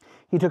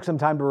 He took some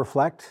time to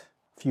reflect,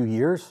 a few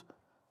years,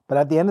 but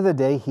at the end of the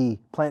day, he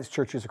plants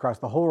churches across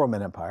the whole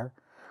Roman Empire,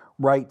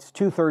 writes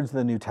 2/3 of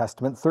the New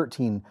Testament,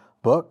 13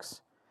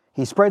 books.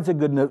 He spreads the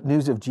good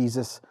news of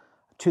Jesus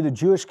to the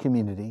Jewish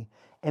community.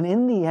 And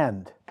in the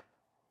end,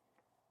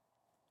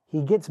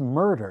 he gets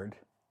murdered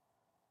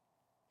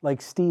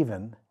like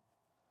Stephen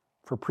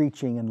for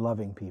preaching and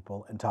loving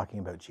people and talking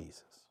about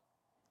Jesus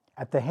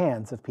at the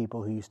hands of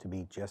people who used to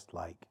be just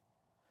like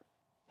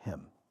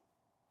him.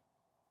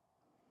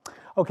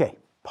 Okay,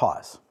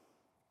 pause.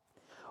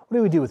 What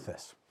do we do with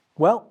this?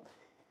 Well,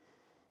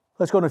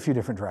 let's go in a few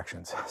different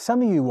directions.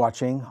 Some of you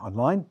watching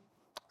online,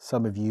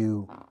 some of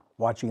you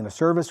watching in a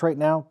service right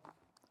now,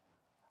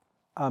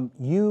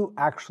 you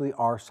actually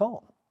are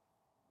Saul.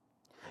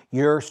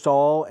 You're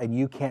Saul and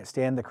you can't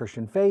stand the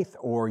Christian faith,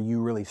 or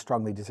you really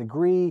strongly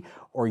disagree,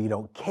 or you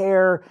don't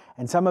care.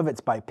 And some of it's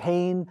by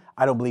pain.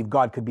 I don't believe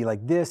God could be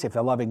like this. If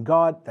a loving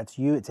God, that's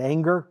you, it's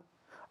anger.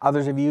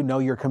 Others of you know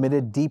you're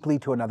committed deeply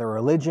to another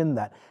religion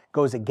that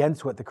goes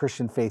against what the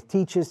Christian faith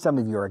teaches. Some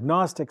of you are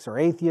agnostics or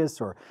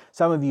atheists, or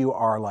some of you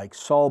are like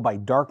Saul by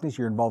darkness.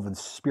 You're involved in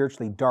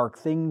spiritually dark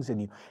things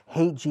and you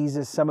hate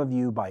Jesus. Some of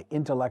you by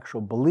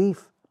intellectual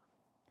belief.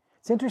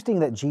 It's interesting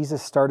that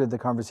Jesus started the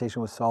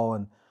conversation with Saul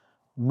and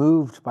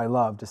moved by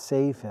love to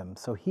save him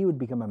so he would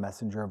become a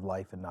messenger of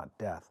life and not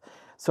death.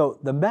 So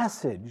the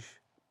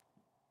message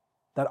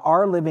that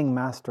our living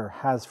master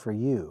has for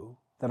you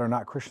that are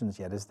not Christians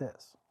yet is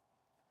this.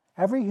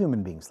 Every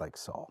human being's like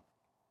Saul.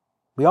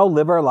 We all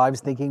live our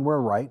lives thinking we're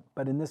right,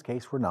 but in this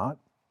case, we're not.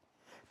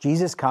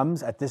 Jesus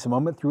comes at this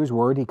moment through his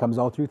word. He comes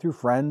all through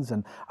friends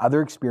and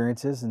other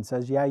experiences and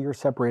says, yeah, you're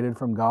separated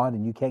from God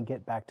and you can't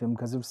get back to him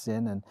because of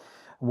sin. And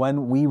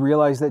when we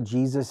realize that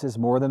Jesus is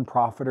more than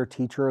prophet or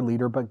teacher or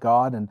leader, but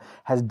God, and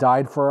has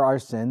died for our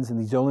sins, and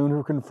he's the only one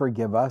who can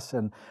forgive us.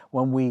 And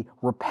when we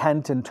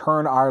repent and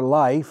turn our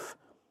life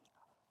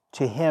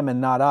to him and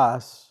not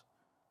us,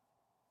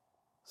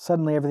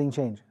 suddenly everything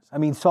changes. I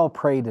mean, Saul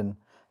prayed and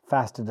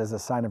fasted as a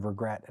sign of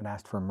regret and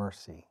asked for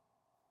mercy.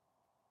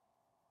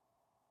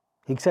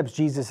 He accepts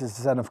Jesus as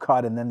the Son of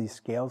God, and then these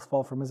scales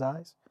fall from his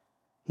eyes.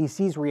 He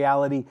sees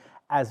reality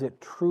as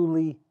it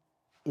truly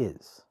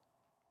is.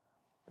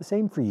 The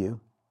same for you.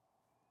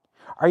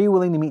 Are you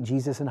willing to meet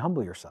Jesus and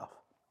humble yourself?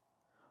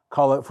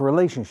 Call out for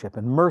relationship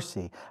and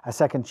mercy, a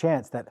second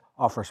chance that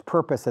offers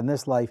purpose in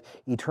this life,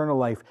 eternal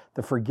life,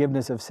 the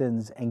forgiveness of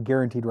sins, and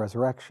guaranteed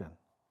resurrection.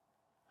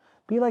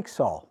 Be like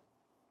Saul.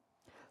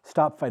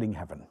 Stop fighting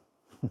heaven.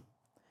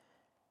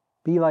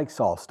 Be like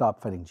Saul.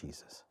 Stop fighting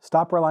Jesus.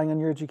 Stop relying on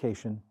your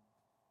education.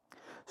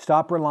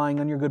 Stop relying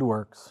on your good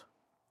works.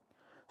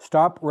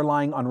 Stop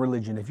relying on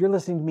religion. If you're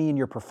listening to me and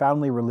you're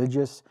profoundly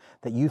religious,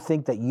 that you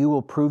think that you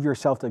will prove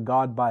yourself to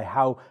God by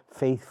how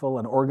faithful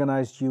and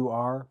organized you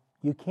are,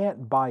 you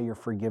can't buy your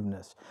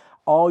forgiveness.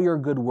 All your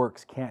good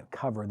works can't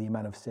cover the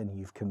amount of sin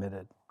you've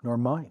committed, nor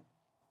mine.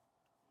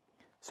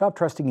 Stop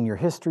trusting in your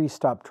history.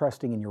 Stop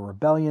trusting in your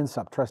rebellion.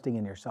 Stop trusting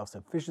in your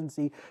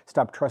self-sufficiency.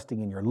 Stop trusting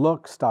in your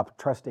looks. Stop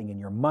trusting in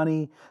your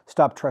money.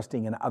 Stop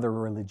trusting in other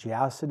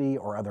religiosity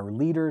or other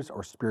leaders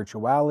or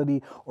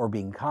spirituality or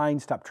being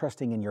kind. Stop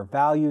trusting in your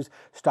values.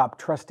 Stop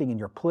trusting in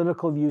your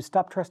political views.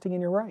 Stop trusting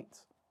in your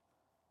rights.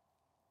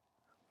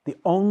 The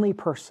only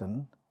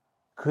person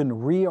who can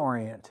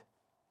reorient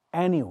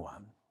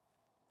anyone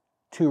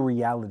to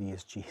reality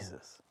is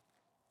Jesus.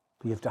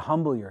 But you have to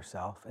humble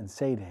yourself and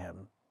say to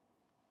him,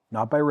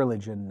 not by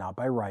religion, not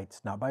by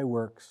rights, not by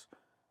works,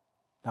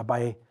 not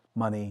by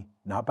money,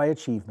 not by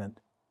achievement,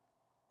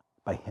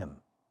 by him.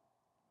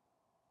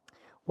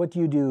 What do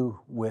you do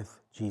with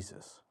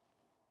Jesus?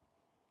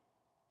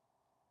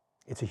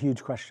 It's a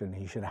huge question.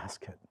 You should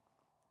ask it.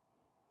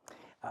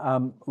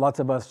 Lots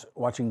of us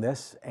watching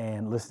this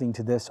and listening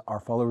to this are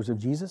followers of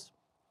Jesus.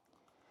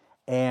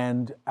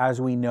 And as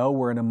we know,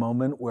 we're in a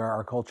moment where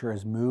our culture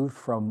has moved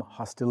from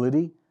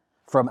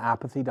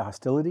apathy to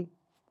hostility.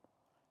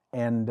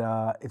 And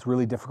it's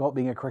really difficult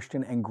being a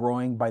Christian and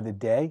growing by the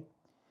day.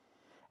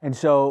 And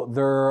so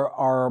there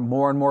are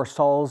more and more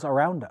Sauls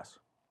around us.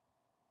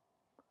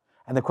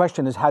 And the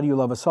question is, how do you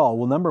love a Saul?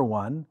 Well, number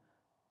one,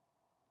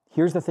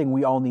 here's the thing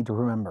we all need to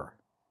remember.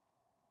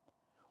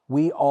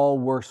 We all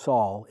were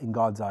Saul in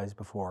God's eyes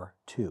before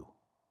too.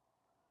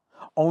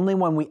 Only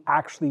when we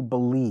actually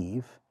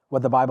believe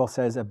what the Bible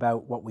says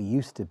about what we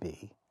used to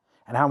be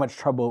and how much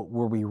trouble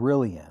were we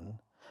really in,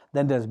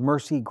 then does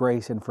mercy,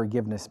 grace, and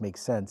forgiveness make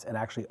sense and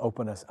actually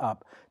open us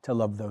up to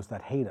love those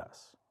that hate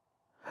us.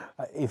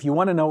 If you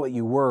want to know what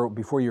you were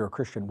before you were a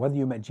Christian, whether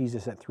you met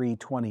Jesus at 3,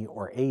 20,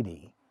 or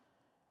 80,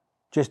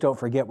 just don't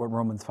forget what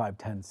Romans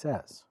 5:10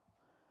 says.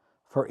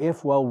 For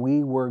if while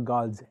we were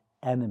God's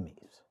enemies,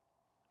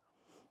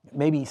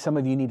 maybe some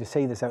of you need to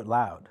say this out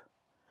loud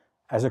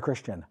as a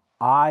Christian,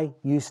 I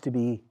used to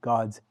be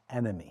God's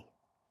enemy.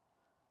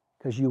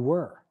 Because you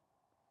were,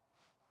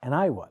 and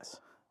I was.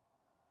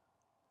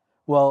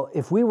 Well,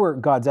 if we were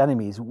God's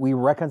enemies, we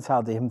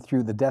reconciled to him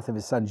through the death of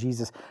his son,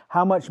 Jesus.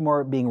 How much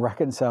more being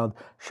reconciled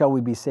shall we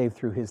be saved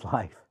through his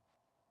life?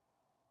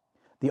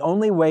 The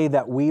only way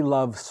that we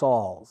love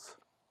Sauls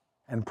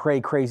and pray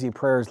crazy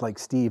prayers like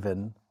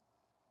Stephen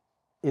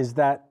is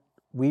that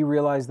we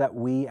realize that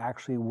we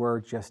actually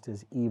were just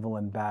as evil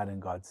and bad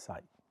in God's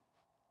sight.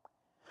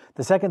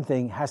 The second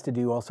thing has to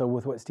do also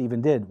with what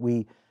Stephen did.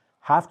 We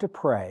have to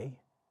pray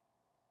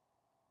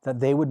that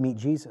they would meet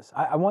Jesus.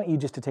 I want you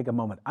just to take a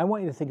moment. I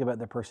want you to think about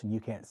the person you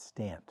can't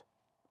stand.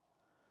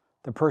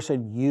 The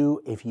person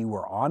you, if you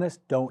were honest,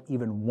 don't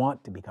even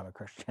want to become a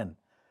Christian.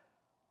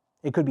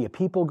 It could be a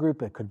people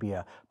group. It could be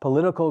a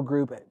political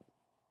group.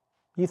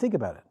 You think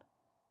about it.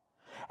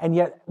 And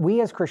yet,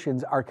 we as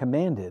Christians are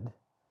commanded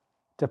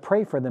to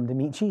pray for them to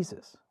meet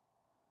Jesus.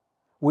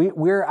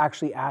 We're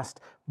actually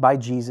asked by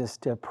Jesus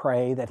to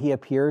pray that he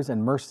appears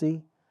in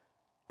mercy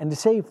and to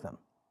save them.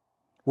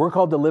 We're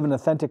called to live an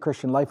authentic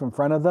Christian life in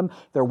front of them.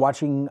 They're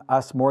watching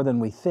us more than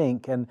we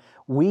think, and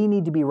we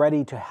need to be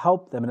ready to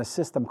help them and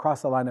assist them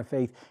cross the line of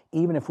faith,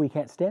 even if we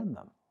can't stand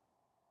them.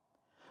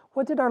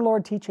 What did our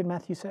Lord teach in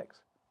Matthew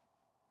 6?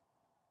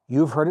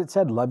 You've heard it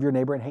said, love your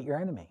neighbor and hate your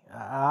enemy.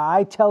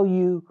 I tell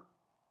you,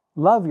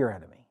 love your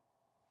enemy.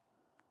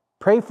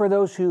 Pray for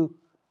those who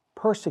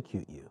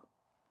persecute you,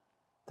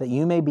 that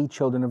you may be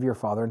children of your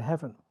Father in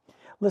heaven.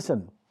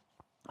 Listen,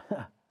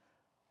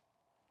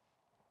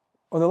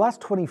 over the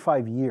last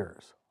 25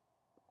 years,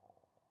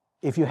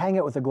 if you hang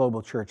out with the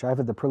global church, I've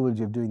had the privilege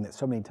of doing that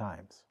so many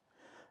times.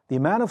 The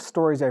amount of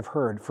stories I've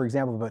heard, for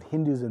example, about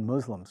Hindus and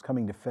Muslims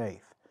coming to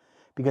faith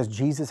because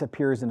Jesus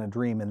appears in a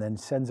dream and then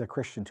sends a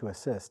Christian to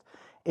assist,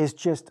 is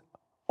just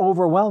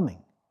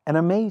overwhelming and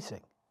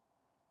amazing.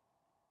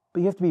 But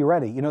you have to be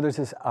ready. You know, there's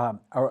this,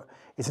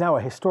 it's now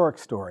a historic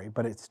story,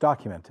 but it's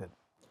documented.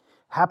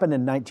 Happened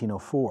in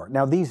 1904.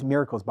 Now, these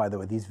miracles, by the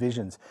way, these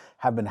visions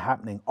have been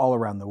happening all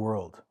around the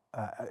world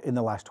in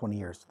the last 20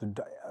 years,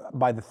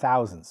 by the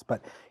thousands.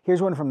 But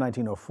here's one from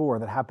 1904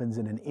 that happens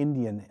in an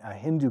Indian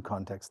Hindu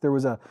context. There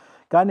was a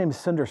guy named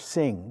Sundar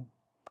Singh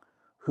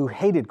who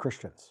hated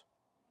Christians.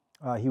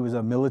 He was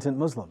a militant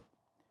Muslim.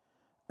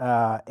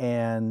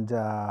 And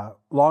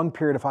long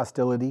period of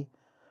hostility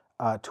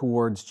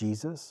towards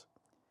Jesus.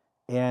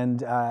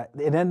 And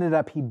it ended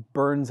up he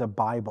burns a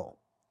Bible.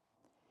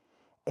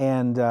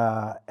 And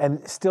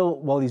still,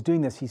 while he's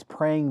doing this, he's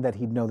praying that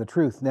he'd know the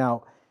truth.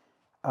 Now,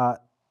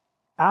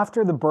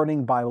 after the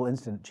burning Bible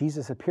incident,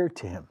 Jesus appeared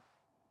to him.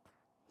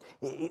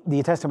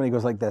 The testimony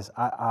goes like this.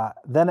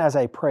 Then as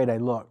I prayed, I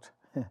looked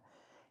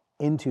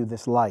into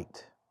this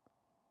light,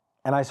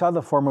 and I saw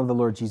the form of the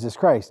Lord Jesus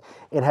Christ.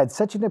 It had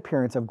such an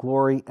appearance of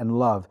glory and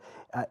love.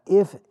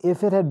 If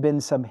it had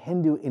been some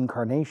Hindu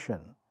incarnation,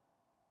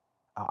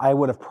 I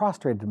would have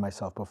prostrated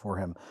myself before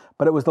him.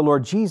 But it was the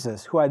Lord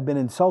Jesus who I'd been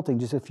insulting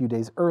just a few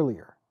days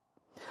earlier.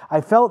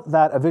 I felt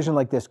that a vision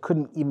like this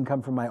couldn't even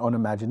come from my own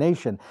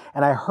imagination.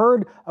 And I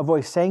heard a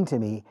voice saying to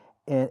me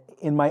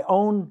in my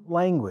own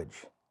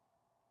language,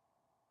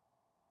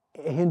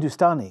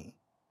 Hindustani,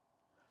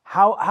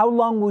 how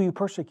long will you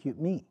persecute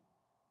me?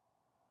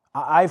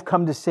 I've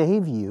come to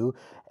save you,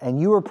 and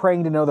you were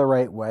praying to know the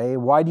right way.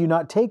 Why do you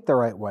not take the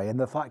right way? And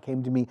the thought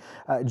came to me,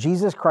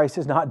 Jesus Christ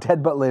is not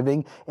dead but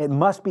living. It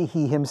must be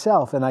he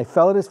himself. And I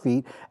fell at his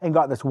feet and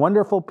got this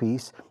wonderful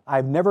peace.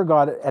 I've never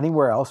got it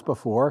anywhere else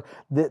before.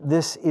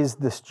 This is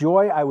this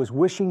joy I was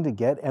wishing to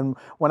get. And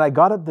when I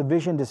got it, the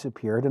vision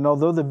disappeared. And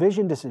although the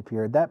vision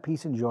disappeared, that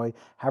peace and joy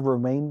have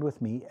remained with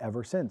me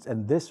ever since.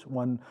 And this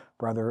one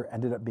brother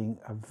ended up being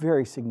a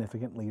very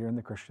significant leader in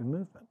the Christian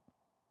movement.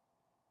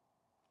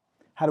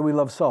 How do we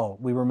love Saul?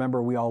 We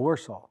remember we all were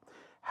Saul.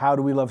 How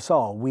do we love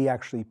Saul? We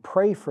actually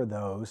pray for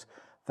those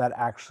that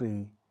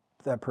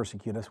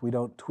persecute us. We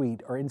don't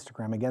tweet or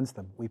Instagram against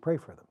them. We pray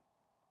for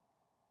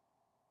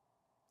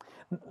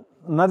them.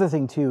 Another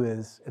thing too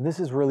is, and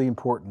this is really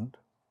important,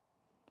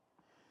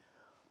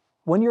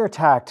 when you're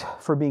attacked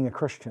for being a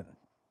Christian,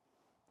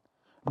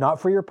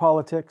 not for your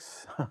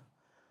politics,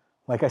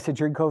 like I said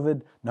during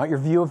COVID, not your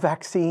view of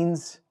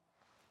vaccines,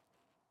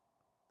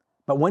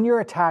 but when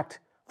you're attacked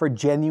for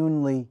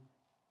genuinely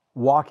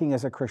walking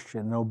as a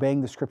Christian and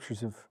obeying the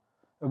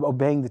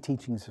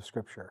teachings of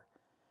Scripture,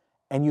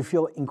 and you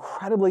feel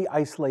incredibly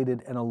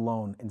isolated and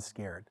alone and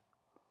scared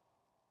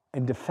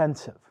and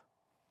defensive,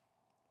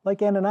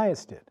 like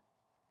Ananias did,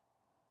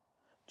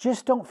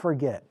 just don't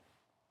forget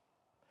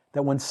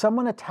that when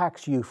someone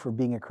attacks you for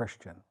being a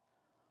Christian,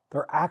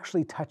 they're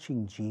actually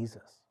touching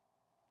Jesus.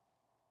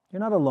 You're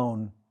not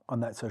alone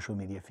on that social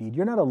media feed.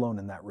 You're not alone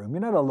in that room.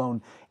 You're not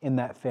alone in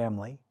that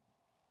family.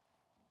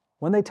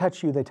 When they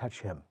touch you, they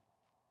touch him.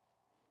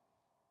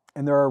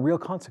 And there are real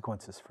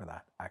consequences for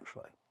that,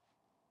 actually.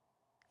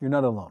 You're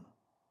not alone.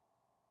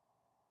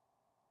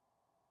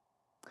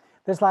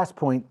 This last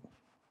point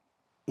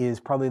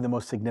is probably the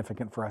most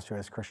significant for us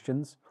as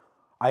Christians.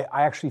 I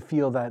actually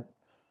feel that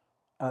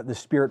the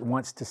Spirit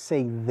wants to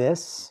say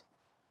this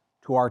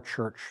to our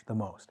church the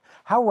most.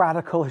 How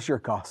radical is your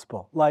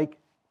gospel? Like,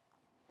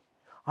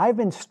 I've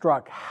been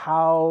struck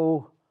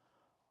how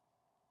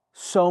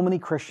so many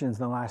Christians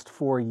in the last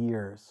 4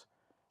 years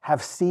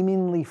have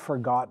seemingly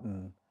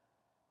forgotten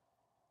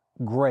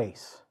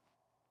grace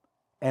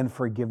and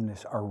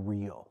forgiveness are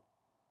real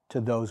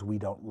to those we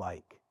don't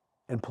like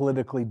and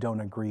politically don't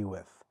agree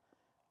with,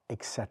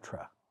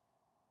 etc.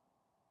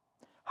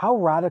 How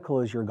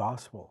radical is your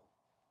gospel?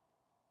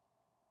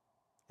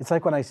 It's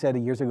like when I said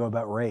years ago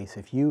about race.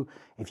 If you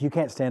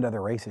can't stand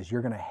other races,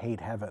 you're going to hate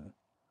heaven.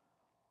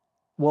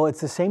 Well,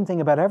 it's the same thing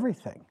about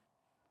everything.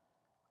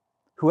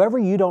 Whoever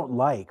you don't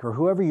like, or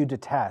whoever you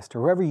detest,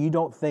 or whoever you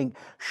don't think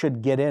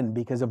should get in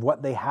because of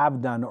what they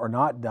have done or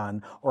not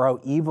done, or how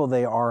evil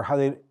they are,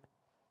 heaven's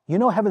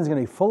going to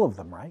be full of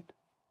them, right?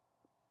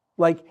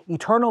 Like,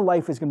 eternal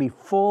life is going to be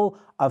full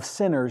of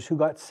sinners who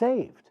got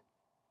saved,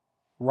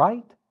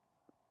 right?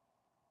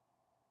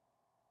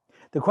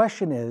 The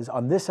question is,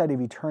 on this side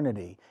of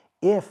eternity,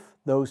 if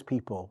those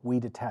people we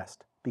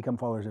detest become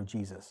followers of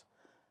Jesus,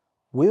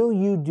 will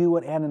you do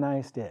what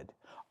Ananias did?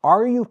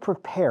 Are you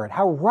prepared?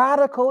 How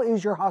radical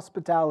is your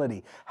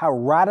hospitality? How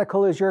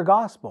radical is your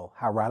gospel?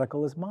 How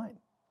radical is mine?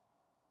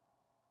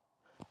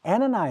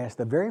 Ananias,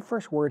 the very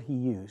first word he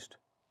used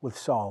with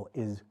Saul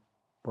is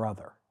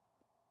brother.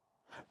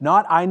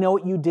 Not, I know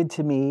what you did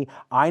to me.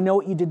 I know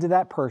what you did to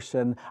that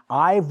person.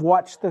 I've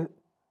watched the...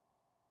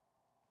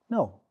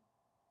 No.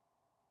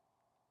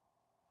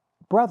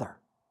 Brother.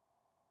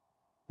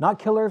 Not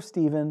killer of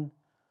Stephen.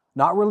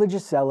 Not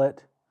religious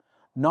zealot.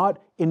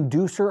 Not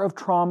inducer of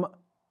trauma.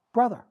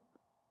 Brother.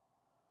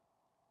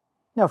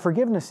 Now,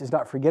 forgiveness is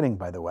not forgetting,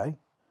 by the way,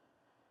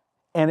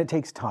 and it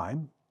takes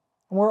time,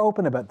 and we're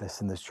open about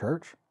this in this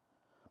church,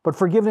 but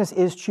forgiveness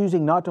is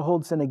choosing not to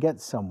hold sin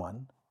against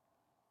someone,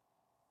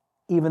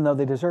 even though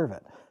they deserve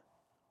it.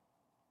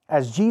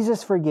 As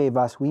Jesus forgave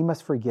us, we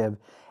must forgive.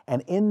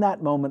 And in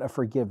that moment of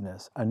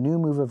forgiveness, a new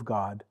move of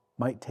God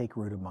might take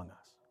root among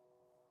us.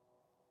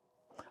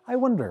 I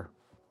wonder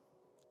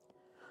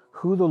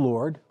who the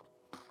Lord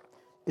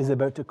is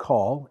about to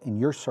call in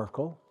your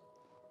circle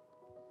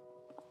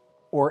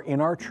or in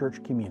our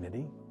church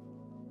community,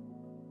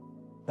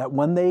 that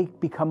when they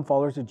become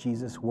followers of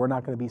Jesus, we're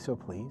not going to be so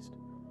pleased.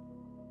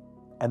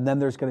 And then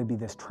there's going to be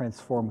this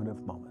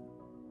transformative moment.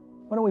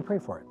 Why don't we pray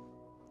for it?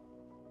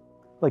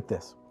 Like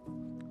this.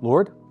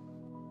 Lord,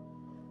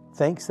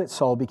 thanks that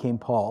Saul became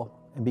Paul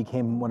and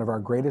became one of our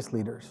greatest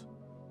leaders,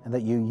 and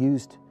that you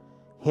used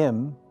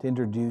him to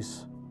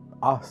introduce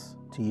us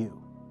to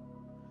you.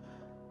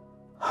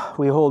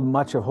 We hold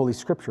much of Holy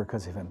Scripture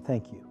because of him.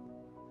 Thank you.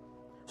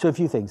 So a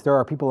few things. There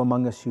are people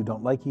among us who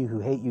don't like you, who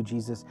hate you,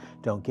 Jesus,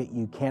 don't get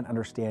you, can't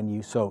understand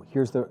you. So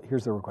here's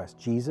the request.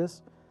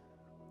 Jesus,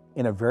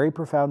 in a very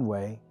profound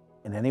way,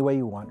 in any way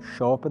you want,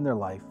 show up in their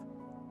life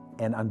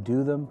and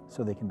undo them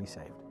so they can be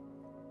saved.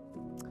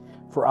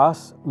 For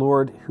us,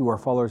 Lord, who are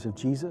followers of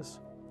Jesus,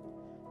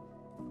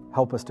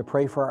 help us to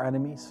pray for our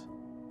enemies.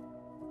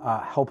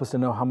 Help us to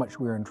know how much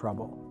we're in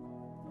trouble.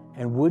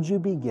 And would you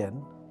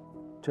begin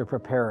to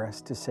prepare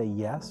us to say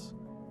yes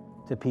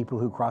to people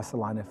who cross the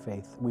line of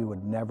faith? We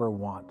would never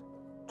want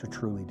to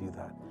truly do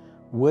that.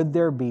 Would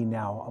there be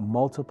now a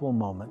multiple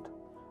moment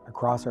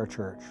across our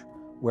church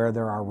where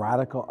there are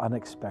radical,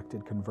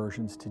 unexpected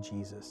conversions to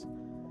Jesus?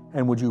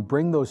 And would you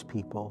bring those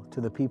people to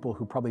the people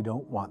who probably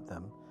don't want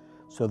them,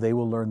 so they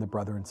will learn the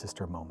brother and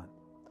sister moment?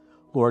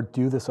 Lord,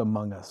 do this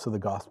among us so the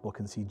gospel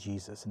can see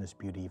Jesus and his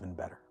beauty even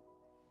better.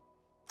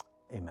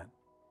 Amen.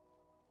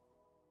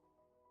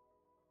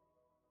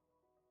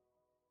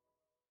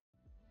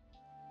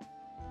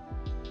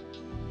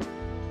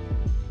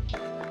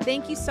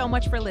 Thank you so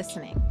much for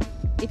listening.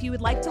 If you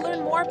would like to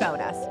learn more about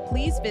us,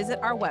 please visit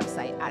our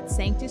website at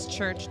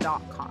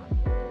sanctuschurch.com.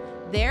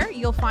 There,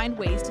 you'll find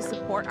ways to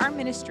support our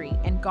ministry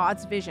and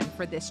God's vision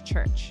for this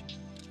church.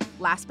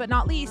 Last but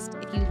not least,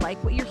 if you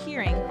like what you're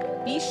hearing,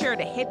 be sure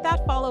to hit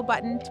that follow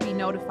button to be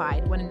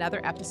notified when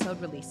another episode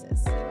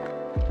releases.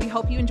 We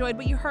hope you enjoyed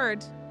what you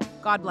heard.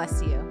 God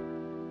bless you.